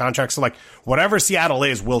last year of his contract. So like whatever Seattle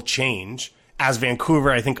is will change as Vancouver,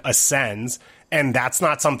 I think, ascends. And that's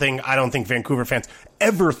not something I don't think Vancouver fans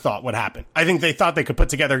ever thought would happen. I think they thought they could put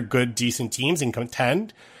together good, decent teams and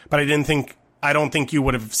contend, but I don't think you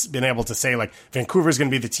would have been able to say like Vancouver's going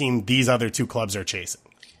to be the team these other two clubs are chasing.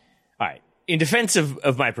 All right. in defense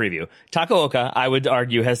of my preview, Takaoka, I would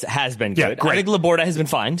argue, has been good. Great. I think Laborda has been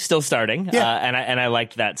fine, still starting, and I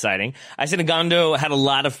liked that signing. I said Nagando had a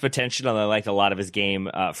lot of potential, and I liked a lot of his game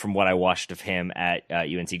from what I watched of him at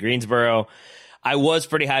UNC Greensboro. I was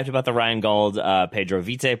pretty hyped about the Ryan Gauld, Pedro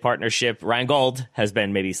Vite partnership. Ryan Gauld has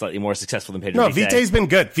been maybe slightly more successful than Pedro Vite. No, Vite's been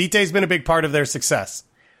good. Vite's been a big part of their success.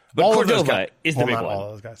 But all Cordova is the big not one. all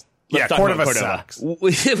those guys. Let's talk Cordova about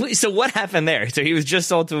sucks. So what happened there? So he was just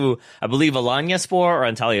sold to, I believe, Alanyaspor or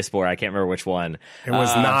Antalyaspor. I can't remember which one. It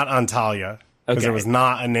was not Antalya. Because okay. it was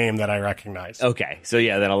not a name that I recognized. Okay, so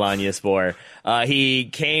yeah, then Alanyaspor.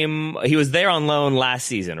 He was there on loan last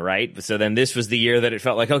season, right? So then this was the year that it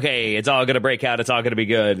felt like, okay, it's all going to break out, it's all going to be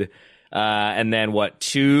good. And then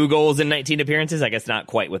 2 goals in 19 appearances? I guess not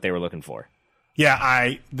quite what they were looking for.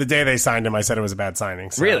 Yeah, the day they signed him, I said it was a bad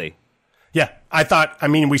signing. So. Really? Yeah,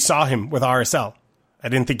 we saw him with RSL. I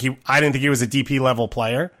didn't think he was a DP level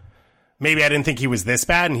player. Maybe I didn't think he was this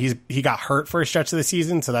bad, and he got hurt for a stretch of the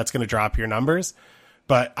season, so that's going to drop your numbers.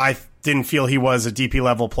 But I didn't feel he was a DP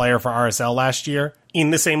level player for RSL last year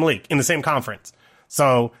in the same league, in the same conference.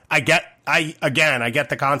 So I get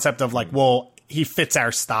the concept of he fits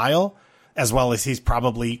our style, as well as he's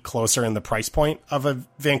probably closer in the price point of a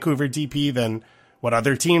Vancouver DP than what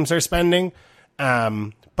other teams are spending.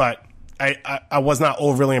 But I was not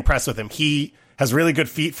overly impressed with him. He has really good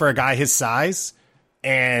feet for a guy his size,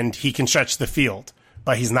 and he can stretch the field,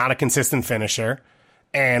 but he's not a consistent finisher.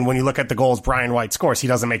 And when you look at the goals Brian White scores, he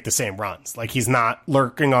doesn't make the same runs. He's not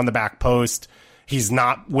lurking on the back post. He's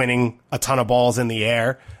not winning a ton of balls in the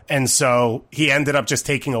air. And so he ended up just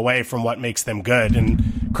taking away from what makes them good.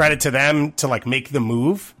 And credit to them to make the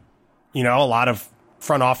move. A lot of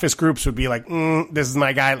front office groups would be like, this is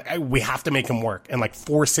my guy. We have to make him work and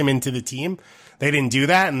force him into the team. They didn't do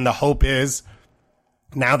that. And the hope is,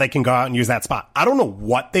 now they can go out and use that spot. I don't know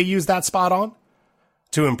what they use that spot on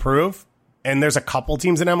to improve. And there's a couple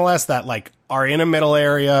teams in MLS that are in a middle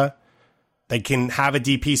area. They can have a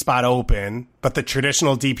DP spot open, but the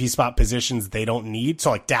traditional DP spot positions they don't need.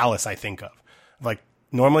 So Dallas, I think of.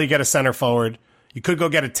 Normally you get a center forward. You could go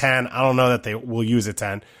get a 10. I don't know that they will use a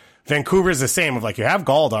 10. Vancouver's the same of you have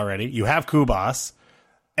Gauld already. You have Kubas.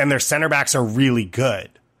 And their center backs are really good.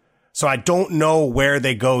 So I don't know where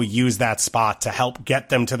they go use that spot to help get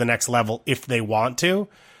them to the next level if they want to.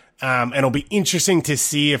 And it'll be interesting to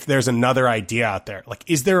see if there's another idea out there.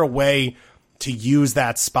 Is there a way to use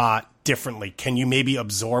that spot differently? Can you maybe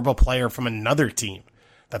absorb a player from another team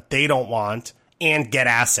that they don't want and get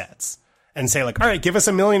assets and say all right, give us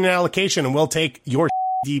 $1 million in allocation and we'll take your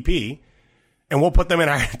DP and we'll put them in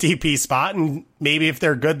our DP spot. And maybe if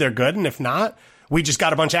they're good, they're good. And if not, we just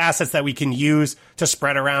got a bunch of assets that we can use to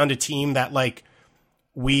spread around a team that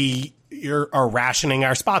we are rationing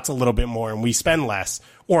our spots a little bit more and we spend less.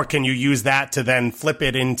 Or can you use that to then flip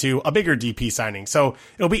it into a bigger DP signing? So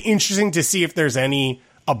it'll be interesting to see if there's any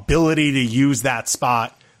ability to use that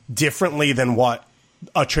spot differently than what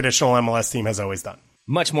a traditional MLS team has always done.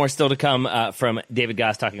 Much more still to come from David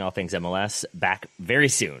Goss talking all things MLS. Back very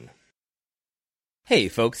soon. Hey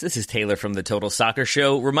folks, this is Taylor from the Total Soccer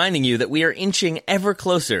Show, reminding you that we are inching ever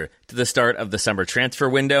closer to the start of the summer transfer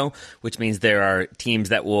window, which means there are teams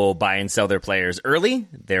that will buy and sell their players early,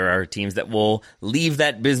 there are teams that will leave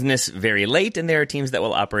that business very late, and there are teams that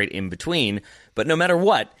will operate in between. But no matter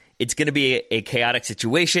what, it's going to be a chaotic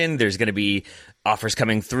situation. There's going to be offers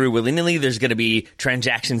coming through willy-nilly. There's going to be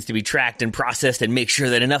transactions to be tracked and processed and make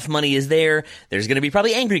sure that enough money is there. There's going to be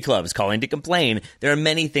probably angry clubs calling to complain. There are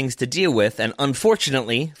many things to deal with, and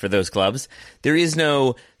unfortunately for those clubs, there is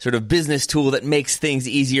no sort of business tool that makes things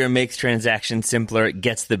easier, makes transactions simpler,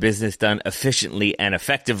 gets the business done efficiently and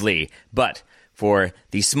effectively. But for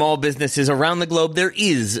the small businesses around the globe, there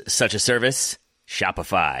is such a service,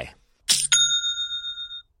 Shopify.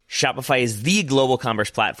 Shopify is the global commerce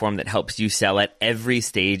platform that helps you sell at every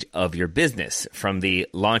stage of your business. From the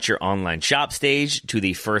launch your online shop stage to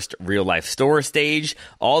the first real life store stage,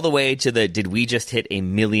 all the way to the did we just hit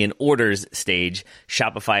 1 million orders stage,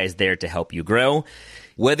 Shopify is there to help you grow.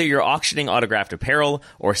 Whether you're auctioning autographed apparel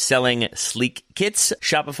or selling sleek kits,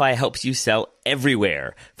 Shopify helps you sell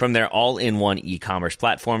everywhere. From their all-in-one e-commerce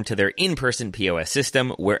platform to their in-person POS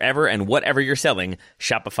system, wherever and whatever you're selling,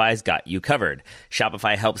 Shopify's got you covered.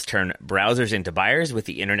 Shopify helps turn browsers into buyers with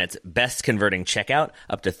the internet's best converting checkout,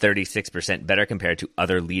 up to 36% better compared to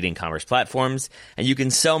other leading commerce platforms. And you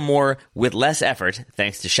can sell more with less effort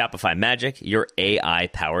thanks to Shopify Magic, your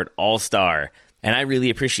AI-powered all-star. And I really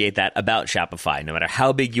appreciate that about Shopify. No matter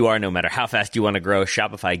how big you are, no matter how fast you want to grow,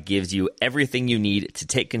 Shopify gives you everything you need to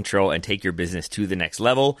take control and take your business to the next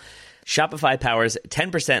level. Shopify powers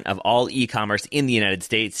 10% of all e-commerce in the United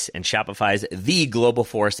States, and Shopify's the global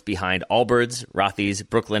force behind Allbirds, Rothy's,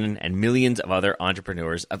 Brooklinen, and millions of other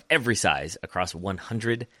entrepreneurs of every size across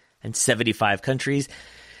 175 countries.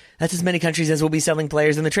 That's as many countries as will be selling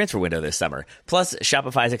players in the transfer window this summer. Plus,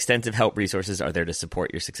 Shopify's extensive help resources are there to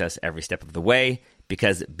support your success every step of the way,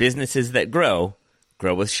 because businesses that grow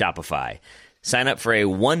with Shopify. Sign up for a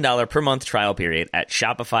 $1 per month trial period at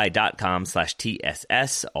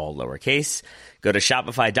shopify.com/TSS, all lowercase. Go to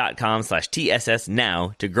shopify.com/TSS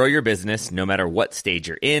now to grow your business no matter what stage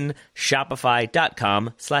you're in.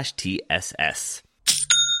 Shopify.com/TSS.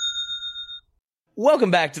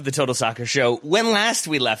 Welcome back to the Total Soccer Show. When last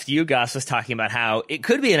we left you, Goss was talking about how it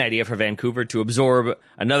could be an idea for Vancouver to absorb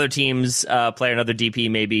another team's player, another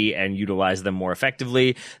DP maybe, and utilize them more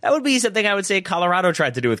effectively. That would be something I would say Colorado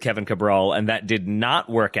tried to do with Kevin Cabral, and that did not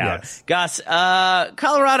work out. Yes. Goss,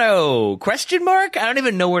 Colorado, question mark? I don't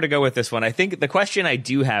even know where to go with this one. I think the question I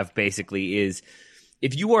do have basically is,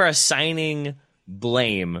 if you are assigning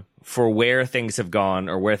blame for where things have gone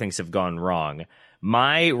or where things have gone wrong,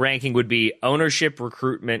 my ranking would be ownership,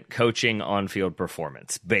 recruitment, coaching, on-field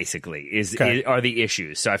performance, basically, are the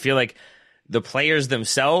issues. So I feel like the players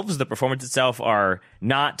themselves, the performance itself, are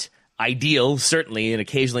not ideal, certainly, and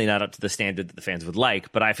occasionally not up to the standard that the fans would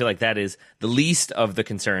like. But I feel like that is the least of the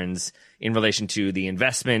concerns in relation to the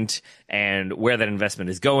investment and where that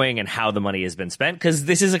investment is going and how the money has been spent. Because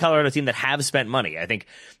this is a Colorado team that have spent money. I think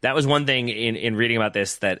that was one thing in reading about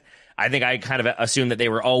this that I think I kind of assumed that they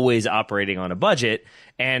were always operating on a budget,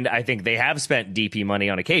 and I think they have spent DP money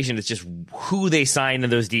on occasion. It's just who they sign in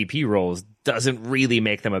those DP roles doesn't really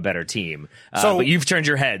make them a better team. But you've turned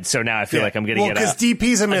your head, so now I feel like I'm going to get because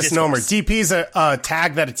DP's a misnomer. DP's a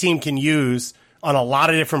tag that a team can use on a lot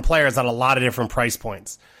of different players at a lot of different price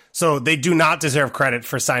points. So they do not deserve credit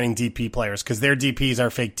for signing DP players because their DPs are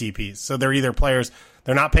fake DPs. So they're either players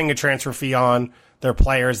they're not paying a transfer fee on. They're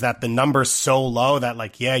players that the number's so low that,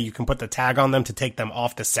 like, yeah, you can put the tag on them to take them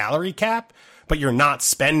off the salary cap, but you're not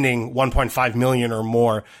spending $1.5 million or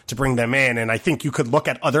more to bring them in. And I think you could look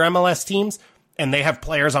at other MLS teams, and they have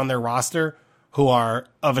players on their roster who are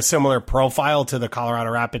of a similar profile to the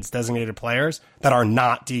Colorado Rapids designated players that are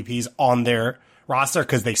not DPs on their roster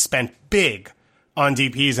because they spent big on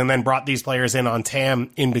DPs and then brought these players in on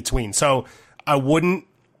TAM in between. So I wouldn't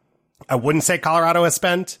say Colorado has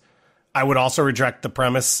spent. I would also reject the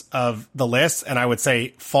premise of the list, and I would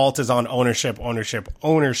say fault is on ownership,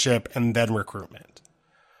 and then recruitment.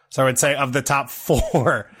 So I would say of the top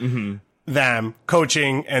four, them,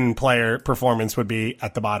 coaching and player performance would be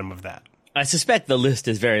at the bottom of that. I suspect the list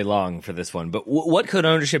is very long for this one, but what could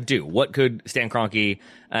ownership do? What could Stan Kroenke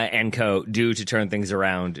and co. do to turn things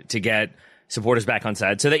around to get supporters back on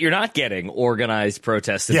side so that you're not getting organized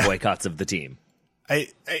protests and boycotts of the team?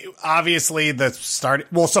 Obviously, the start...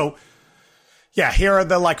 Well, so... Yeah, here are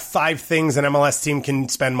the 5 things an MLS team can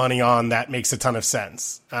spend money on that makes a ton of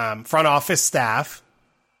sense. Front office staff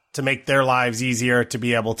to make their lives easier to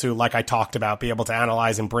be able to, like I talked about, be able to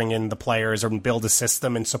analyze and bring in the players and build a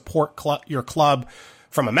system and support your club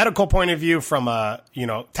from a medical point of view, from a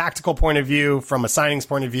tactical point of view, from a signings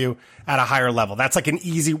point of view at a higher level. That's like an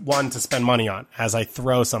easy one to spend money on as I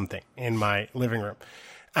throw something in my living room.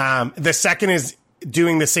 The second is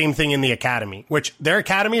doing the same thing in the academy, which their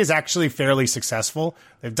academy is actually fairly successful.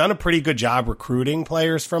 They've done a pretty good job recruiting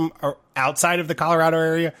players from outside of the Colorado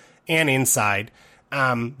area and inside.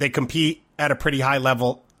 They compete at a pretty high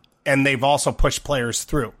level, and they've also pushed players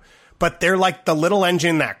through. But they're like the little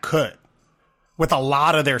engine that could with a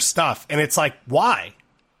lot of their stuff. And it's like, why?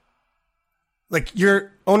 Like,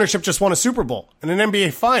 your ownership just won a Super Bowl and an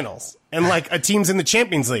NBA Finals and a team's in the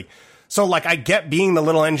Champions League. So, I get being the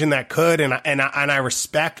little engine that could, and I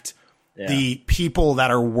respect the people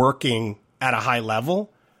that are working at a high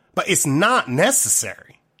level, but it's not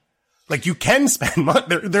necessary. You can spend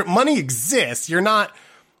money. Their money exists. You're not,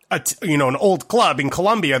 an old club in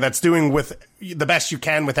Colombia that's doing with the best you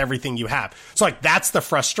can with everything you have. So, that's the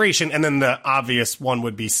frustration. And then the obvious one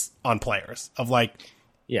would be on players of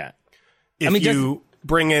you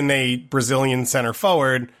bring in a Brazilian center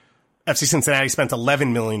forward. FC Cincinnati spent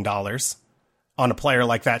 $11 million on a player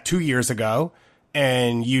like that 2 years ago,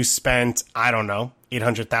 and you spent,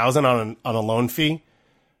 $800,000 on a loan fee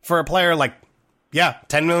for a player.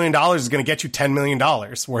 $10 million is going to get you $10 million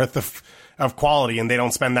worth of quality, and they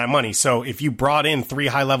don't spend that money. So if you brought in 3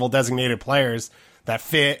 high-level designated players that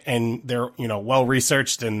fit and they're,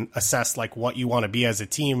 well-researched and assessed what you want to be as a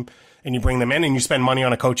team, and you bring them in and you spend money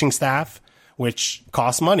on a coaching staff, which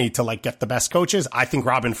costs money to get the best coaches. I think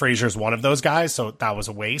Robin Fraser is one of those guys, so that was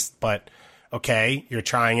a waste. But okay, you're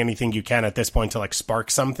trying anything you can at this point to like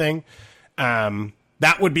spark something.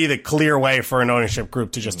 That would be the clear way for an ownership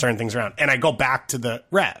group to just turn things around. And I go back to the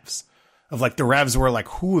Revs of like the Revs were like,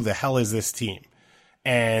 who the hell is this team?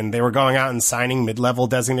 And they were going out and signing mid-level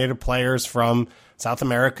designated players from South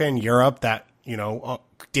America and Europe that, you know,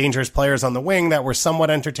 dangerous players on the wing that were somewhat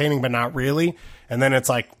entertaining, but not really. And then it's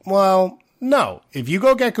like, well, no, if you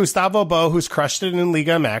go get Gustavo Bo, who's crushed it in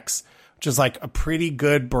Liga MX, which is like a pretty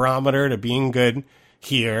good barometer to being good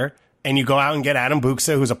here, and you go out and get Adam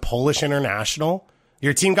Buksa, who's a Polish international,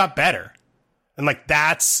 your team got better. And like,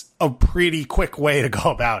 that's a pretty quick way to go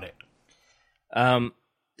about it.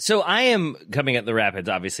 So I am coming at the Rapids,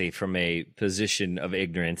 obviously, from a position of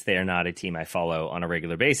ignorance. They are not a team I follow on a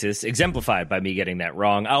regular basis, exemplified by me getting that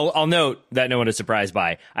wrong. I'll note that no one is surprised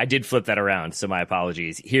by. I did flip that around, so my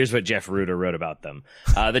apologies. Here's what Jeff Ruder wrote about them.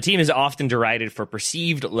 The team is often derided for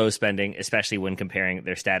perceived low spending, especially when comparing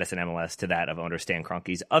their status in MLS to that of owner Stan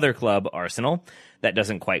Kroenke's other club, Arsenal. That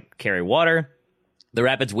doesn't quite carry water. The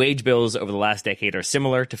Rapids' wage bills over the last decade are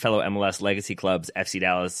similar to fellow MLS legacy clubs FC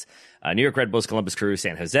Dallas, New York Red Bulls, Columbus Crew,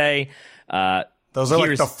 San Jose. Those are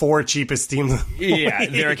like the 4 cheapest teams. Yeah,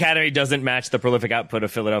 their academy doesn't match the prolific output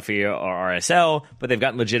of Philadelphia or RSL, but they've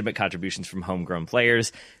gotten legitimate contributions from homegrown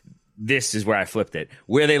players. This is where I flipped it.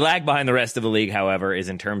 Where they lag behind the rest of the league, however, is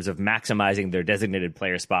in terms of maximizing their designated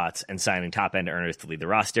player spots and signing top-end earners to lead the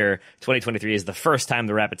roster. 2023 is the first time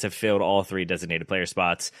the Rapids have filled all 3 designated player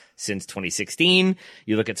spots since 2016.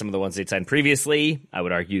 You look at some of the ones they'd signed previously, I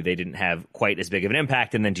would argue they didn't have quite as big of an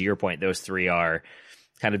impact. And then to your point, those 3 are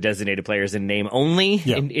kind of designated players in name only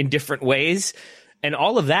in different ways. And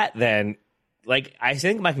all of that then, like, I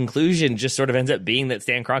think my conclusion just sort of ends up being that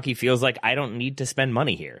Stan Kroenke feels like I don't need to spend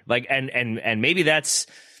money here. Like, and maybe that's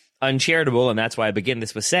uncharitable, and that's why I begin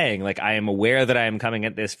this with saying, like, I am aware that I am coming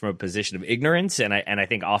at this from a position of ignorance, and I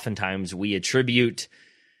think oftentimes we attribute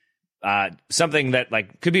something that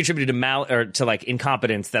like could be attributed to like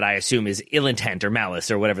incompetence that I assume is ill intent or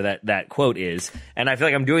malice or whatever that quote is. And I feel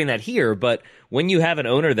like I'm doing that here. But when you have an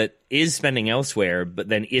owner that is spending elsewhere, but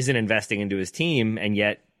then isn't investing into his team, and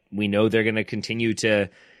yet we know they're going to continue to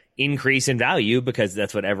increase in value because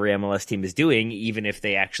that's what every MLS team is doing, even if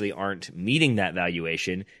they actually aren't meeting that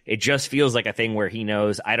valuation. It just feels like a thing where he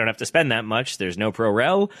knows I don't have to spend that much. There's no pro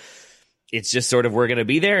rel. It's just sort of we're going to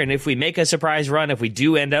be there. And if we make a surprise run, if we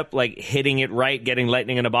do end up like hitting it right, getting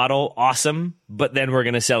lightning in a bottle, awesome. But then we're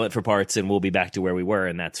going to sell it for parts and we'll be back to where we were.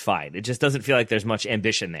 And that's fine. It just doesn't feel like there's much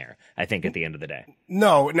ambition there, I think, at the end of the day.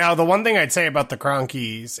 No. Now, the one thing I'd say about the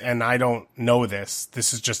Kroenkes, and I don't know this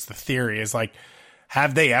is just the theory, is like,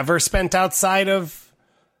 have they ever spent outside of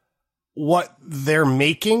what they're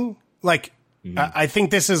making? Like, I think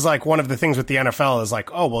this is like one of the things with the NFL is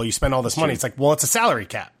like, oh, well, you spend all this money. It's like, well, it's a salary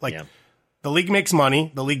cap. Like, the league makes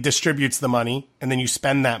money, the league distributes the money, and then you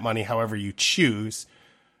spend that money however you choose.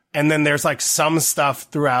 And then there's like some stuff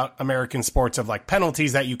throughout American sports of like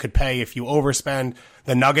penalties that you could pay if you overspend.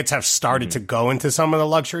 The Nuggets have started to go into some of the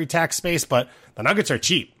luxury tax space, but the Nuggets are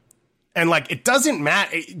cheap. And like, it doesn't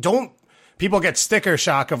matter. People get sticker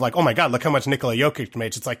shock of like, oh my God, look how much Nikola Jokic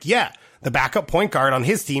makes. It's like, yeah, the backup point guard on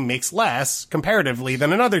his team makes less comparatively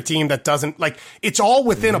than another team that doesn't. Like, it's all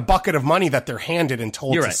within a bucket of money that they're handed and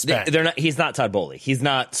told to spend. They're not. He's not Todd Bowley. He's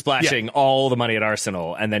not splashing all the money at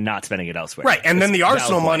Arsenal and then not spending it elsewhere. Right. And then the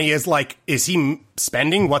Arsenal money is like, is he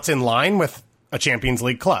spending what's in line with a Champions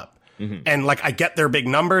League club? And like, I get their big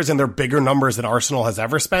numbers and they're bigger numbers than Arsenal has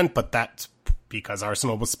ever spent, but that's because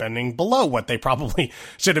Arsenal was spending below what they probably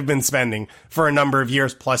should have been spending for a number of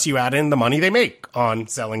years. Plus you add in the money they make on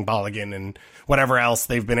selling Balogun and whatever else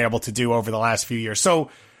they've been able to do over the last few years. So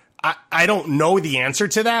I don't know the answer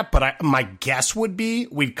to that, but my guess would be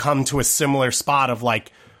we'd come to a similar spot of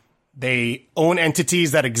like, they own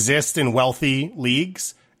entities that exist in wealthy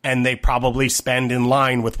leagues and they probably spend in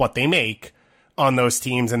line with what they make on those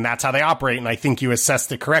teams. And that's how they operate. And I think you assessed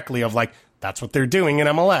it correctly of like, that's what they're doing in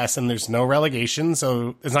MLS, and there's no relegation,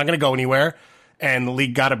 so it's not going to go anywhere. And the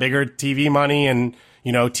league got a bigger TV money, and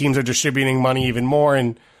you know teams are distributing money even more,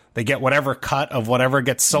 and they get whatever cut of whatever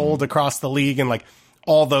gets sold across the league, and like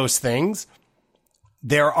all those things.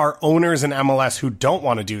 There are owners in MLS who don't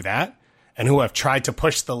want to do that, and who have tried to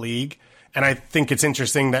push the league. And I think it's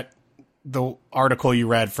interesting that the article you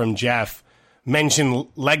read from Jeff mention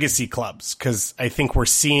legacy clubs, because I think we're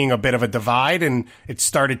seeing a bit of a divide, and it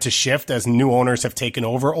started to shift as new owners have taken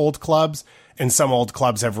over old clubs, and some old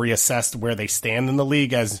clubs have reassessed where they stand in the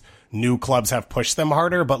league as new clubs have pushed them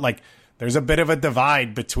harder. But like, there's a bit of a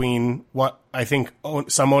divide between what I think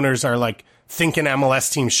some owners are like thinking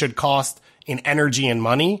MLS teams should cost in energy and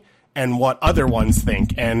money, and what other ones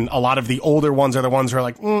think. And a lot of the older ones are the ones who are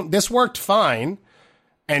like, this worked fine.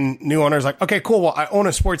 And new owners like, okay, cool. Well, I own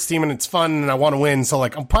a sports team and it's fun and I want to win. So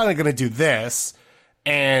like, I'm probably going to do this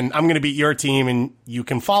and I'm going to beat your team and you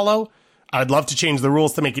can follow. I'd love to change the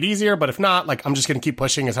rules to make it easier, but if not, like, I'm just going to keep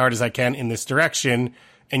pushing as hard as I can in this direction.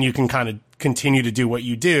 And you can kind of continue to do what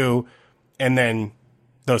you do. And then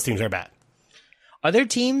those teams are bad. Are there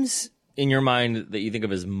teams in your mind that you think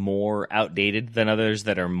of as more outdated than others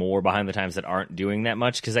that are more behind the times that aren't doing that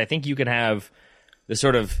much? Because I think you can have the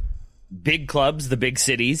sort of big clubs, the big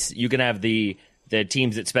cities. You can have the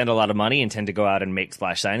teams that spend a lot of money and tend to go out and make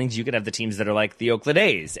splash signings. You could have the teams that are like the Oakland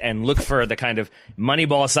A's and look for the kind of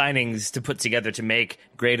Moneyball signings to put together to make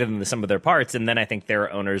greater than the sum of their parts. And then I think there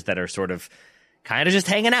are owners that are sort of kind of just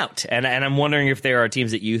hanging out. And I'm wondering if there are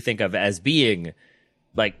teams that you think of as being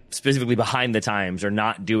like specifically behind the times or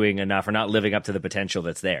not doing enough or not living up to the potential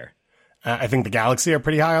that's there. I think the Galaxy are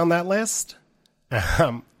pretty high on that list.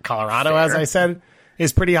 Colorado, Fair. as I said,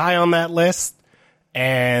 is pretty high on that list.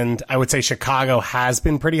 And I would say Chicago has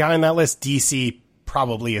been pretty high on that list. DC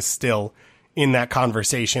probably is still in that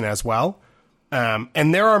conversation as well.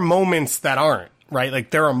 And there are moments that aren't, right?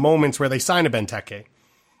 Like there are moments where they sign a Benteke.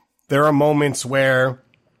 There are moments where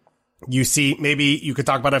you see, maybe you could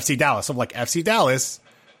talk about FC Dallas. So like FC Dallas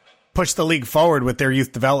pushed the league forward with their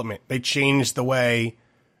youth development. They changed the way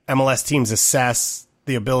MLS teams assess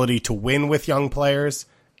the ability to win with young players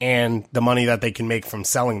and the money that they can make from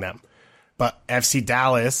selling them. But FC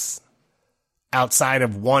Dallas, outside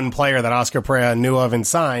of one player that Oscar Pereira knew of and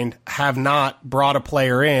signed, have not brought a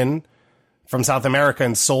player in from South America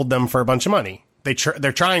and sold them for a bunch of money.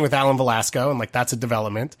 They're trying with Alan Velasco, and like that's a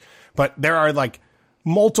development. But there are like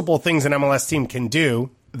multiple things an MLS team can do.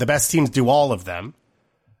 The best teams do all of them.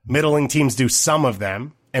 Middling teams do some of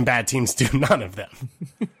them. And bad teams do none of them.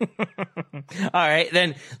 All right,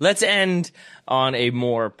 then let's end on a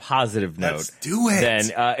more positive note. Let's do it.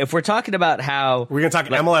 Then if we're talking about how... We're going to talk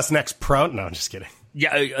MLS Next Pro? No, I'm just kidding.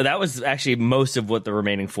 Yeah, that was actually most of what the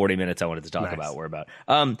remaining 40 minutes I wanted to talk about were about.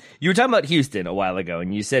 You were talking about Houston a while ago,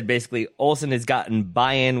 and you said basically Olsen has gotten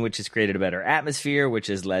buy-in, which has created a better atmosphere, which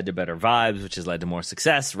has led to better vibes, which has led to more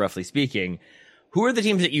success, roughly speaking. Who are the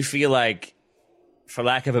teams that you feel like, for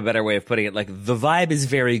lack of a better way of putting it, like the vibe is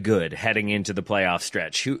very good heading into the playoff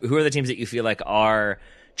stretch? Who are the teams that you feel like are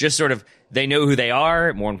just sort of, they know who they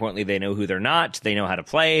are, more importantly, they know who they're not, they know how to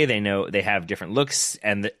play, they know they have different looks,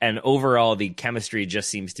 and overall the chemistry just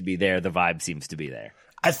seems to be there, the vibe seems to be there?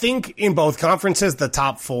 I think in both conferences, the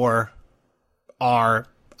top four are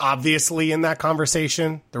obviously in that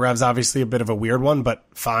conversation. The Revs obviously a bit of a weird one, but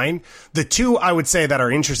fine. The two I would say that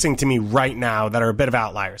are interesting to me right now that are a bit of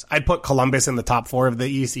outliers, I'd put Columbus in the top four of the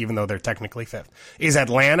East, even though they're technically fifth, is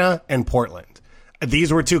Atlanta and Portland.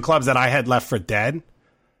 These were two clubs that I had left for dead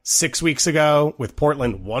 6 weeks ago, with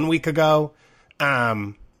Portland 1 week ago.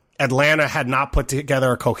 Atlanta had not put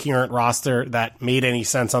together a coherent roster that made any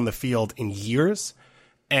sense on the field in years.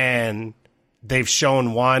 And they've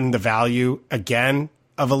shown, one, the value again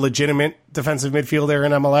of a legitimate defensive midfielder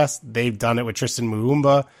in MLS. They've done it with Tristan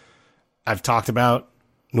Muumba. I've talked about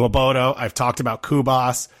Nwabodo. I've talked about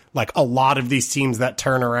Kubas. Like a lot of these teams that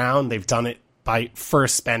turn around, they've done it by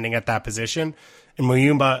first spending at that position. And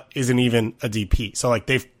Muumba isn't even a DP. So like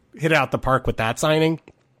they've hit it out the park with that signing.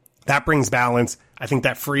 That brings balance. I think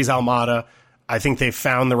that frees Almada. I think they've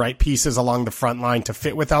found the right pieces along the front line to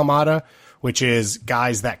fit with Almada, which is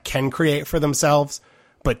guys that can create for themselves,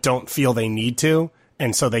 but don't feel they need to.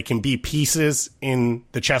 And so they can be pieces in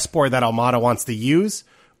the chessboard that Almada wants to use,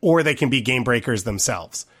 or they can be game breakers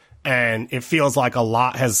themselves. And it feels like a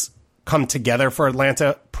lot has come together for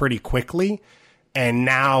Atlanta pretty quickly. And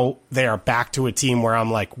now they are back to a team where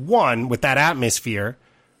I'm like, one, with that atmosphere,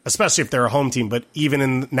 especially if they're a home team, but even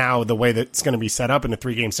in now the way that it's going to be set up in a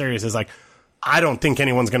 3-game series is like, I don't think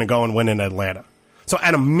anyone's going to go and win in Atlanta. So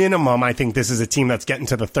at a minimum, I think this is a team that's getting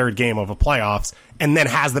to the third game of a playoffs and then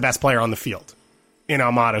has the best player on the field in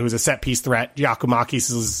Almada, who's a set-piece threat.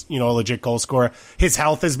 Giacomakis is, a legit goal scorer. His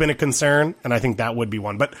health has been a concern, and I think that would be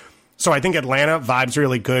one. But so I think Atlanta, vibes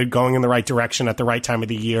really good, going in the right direction at the right time of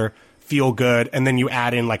the year, feel good. And then you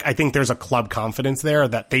add in, I think there's a club confidence there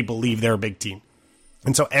that they believe they're a big team.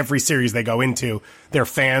 And so every series they go into, their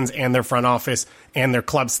fans and their front office and their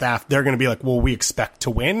club staff, they're going to be like, well, we expect to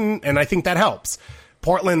win. And I think that helps.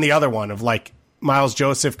 Portland, the other one of Miles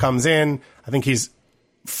Joseph comes in. I think he's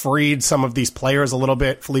freed some of these players a little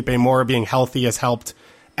bit. Felipe Mora being healthy has helped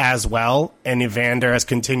as well. And Evander has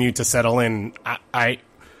continued to settle in.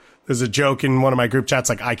 There's a joke in one of my group chats,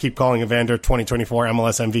 I keep calling Evander 2024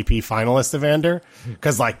 MLS MVP finalist Evander,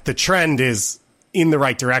 because the trend is in the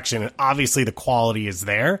right direction. And obviously the quality is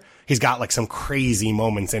there. he's got like some crazy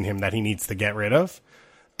moments in him that he needs to get rid of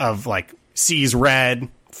like sees red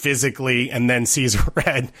physically and then sees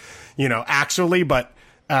red, actually. But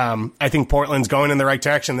I think Portland's going in the right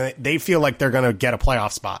direction. They feel like they're going to get a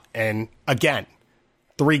playoff spot. And again,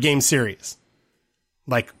 3-game series.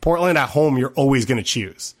 Like Portland at home, you're always going to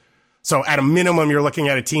choose. So at a minimum, you're looking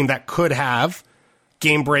at a team that could have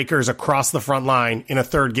game breakers across the front line in a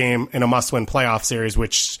third game in a must-win playoff series,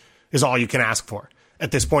 which is all you can ask for at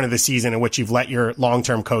this point of the season in which you've let your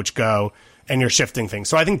long-term coach go and you're shifting things.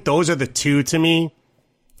 So I think those are the two to me,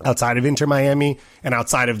 outside of Inter Miami and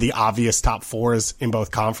outside of the obvious top fours in both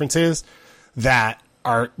conferences, that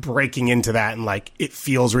are breaking into that. And like, it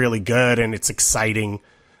feels really good and it's exciting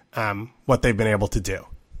what they've been able to do.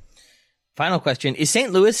 Final question. Is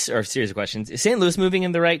St. Louis, or series of questions, is St. Louis moving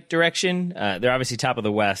in the right direction? They're obviously top of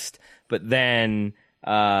the West, but then,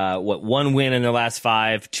 one win in their last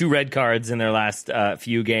 5, 2 red cards in their last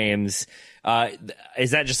few games.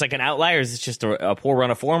 Is that just like an outlier? Is it just a poor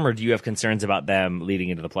run of form, or do you have concerns about them leading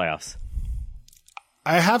into the playoffs?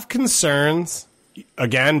 I have concerns.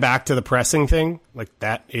 Again, back to the pressing thing. Like,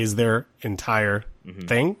 that is their entire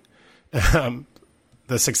thing.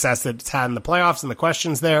 The success that it's had in the playoffs and the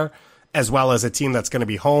questions there, as well as a team that's going to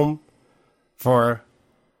be home for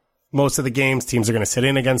most of the games. Teams are going to sit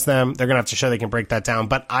in against them. They're going to have to show they can break that down.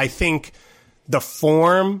 But I think the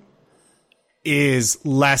form is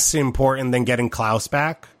less important than getting Klaus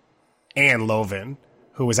back and Lovin,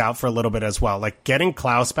 who was out for a little bit as well. Like, getting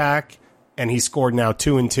Klaus back, and he scored now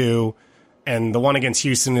 2-2, and the one against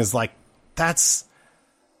Houston is like, that's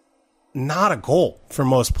not a goal for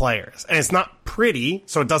most players. And it's not pretty,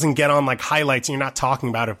 so it doesn't get on like highlights and you're not talking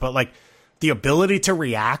about it, but like the ability to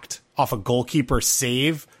react off a goalkeeper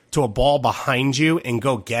save to a ball behind you and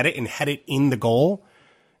go get it and head it in the goal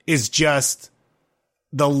is just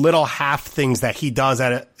the little half things that he does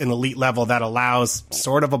at an elite level that allows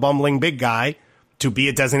sort of a bumbling big guy to be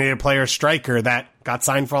a designated player striker that got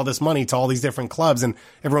signed for all this money to all these different clubs, and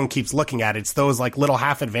everyone keeps looking at it. It's those like little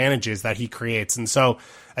half advantages that he creates. And so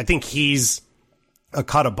I think he's a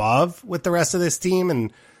cut above with the rest of this team.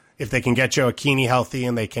 And if they can get Joe Aquini healthy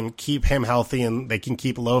and they can keep him healthy and they can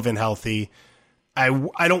keep Lovin healthy,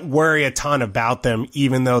 I don't worry a ton about them,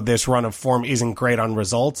 even though this run of form isn't great on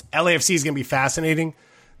results. LAFC is going to be fascinating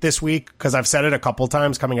this week because I've said it a couple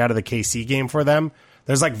times coming out of the KC game for them.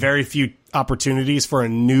 There's like very few opportunities for a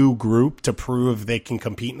new group to prove they can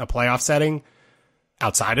compete in a playoff setting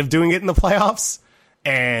outside of doing it in the playoffs.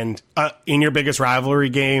 And in your biggest rivalry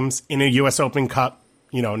games, in a U.S. Open Cup,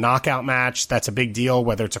 knockout match, that's a big deal,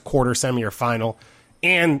 whether it's a quarter, semi, or final.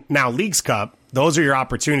 And now Leagues Cup, those are your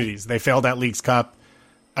opportunities. They failed at Leagues Cup.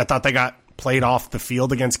 I thought they got played off the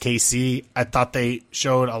field against KC. I thought they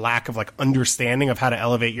showed a lack of like understanding of how to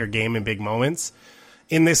elevate your game in big moments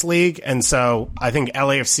in this league. And so I think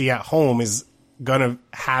LAFC at home is going to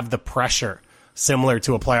have the pressure similar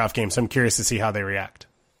to a playoff game. So I'm curious to see how they react.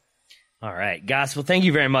 All right, Gus, well, thank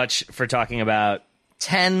you very much for talking about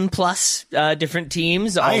 10 plus different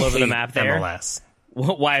teams all over the map there. MLS.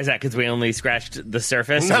 Why is that? Because we only scratched the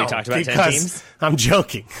surface and we talked about 10 teams? I'm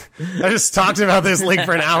joking. I just talked about this league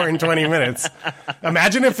for an hour and 20 minutes.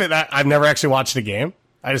 Imagine if I've never actually watched a game.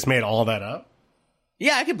 I just made all that up.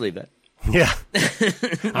 Yeah, I can believe that. Yeah.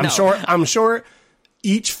 I'm sure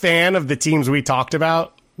each fan of the teams we talked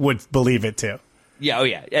about would believe it too. Yeah, oh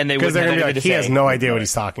yeah. And because they're going to be like, he has no idea what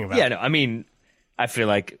he's talking about. Yeah, no, I mean, I feel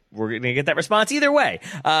like we're going to get that response either way.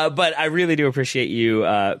 But I really do appreciate you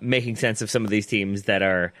making sense of some of these teams that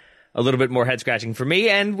are a little bit more head-scratching for me,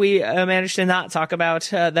 and we managed to not talk about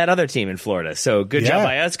that other team in Florida. So good job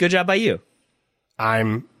by us, good job by you.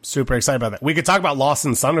 I'm super excited about that. We could talk about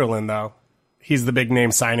Lawson Sunderland, though. He's the big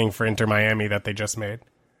name signing for Inter Miami that they just made.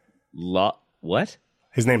 What?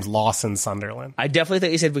 His name's Lawson Sunderland. I definitely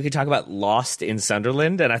thought you said we could talk about Lost in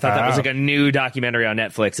Sunderland, and I thought that was like a new documentary on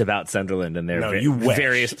Netflix about Sunderland and their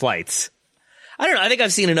various plights. I don't know. I think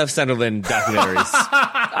I've seen enough Sunderland documentaries.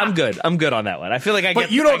 I'm good on that one. I feel like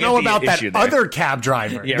But you don't know about that other cab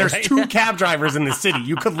driver. Yeah, There's right? 2 cab drivers in the city.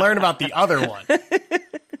 You could learn about the other one.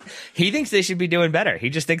 He thinks they should be doing better. He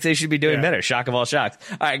just thinks they should be doing better. Shock of all shocks.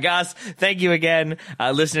 All right, guys, thank you again.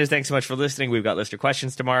 Listeners, thanks so much for listening. We've got listener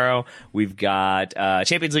questions tomorrow. We've got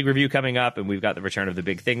Champions League review coming up, and we've got the return of the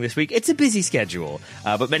big thing this week. It's a busy schedule,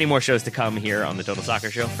 but many more shows to come here on the Total Soccer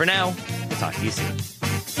Show. For now, we'll talk to you soon.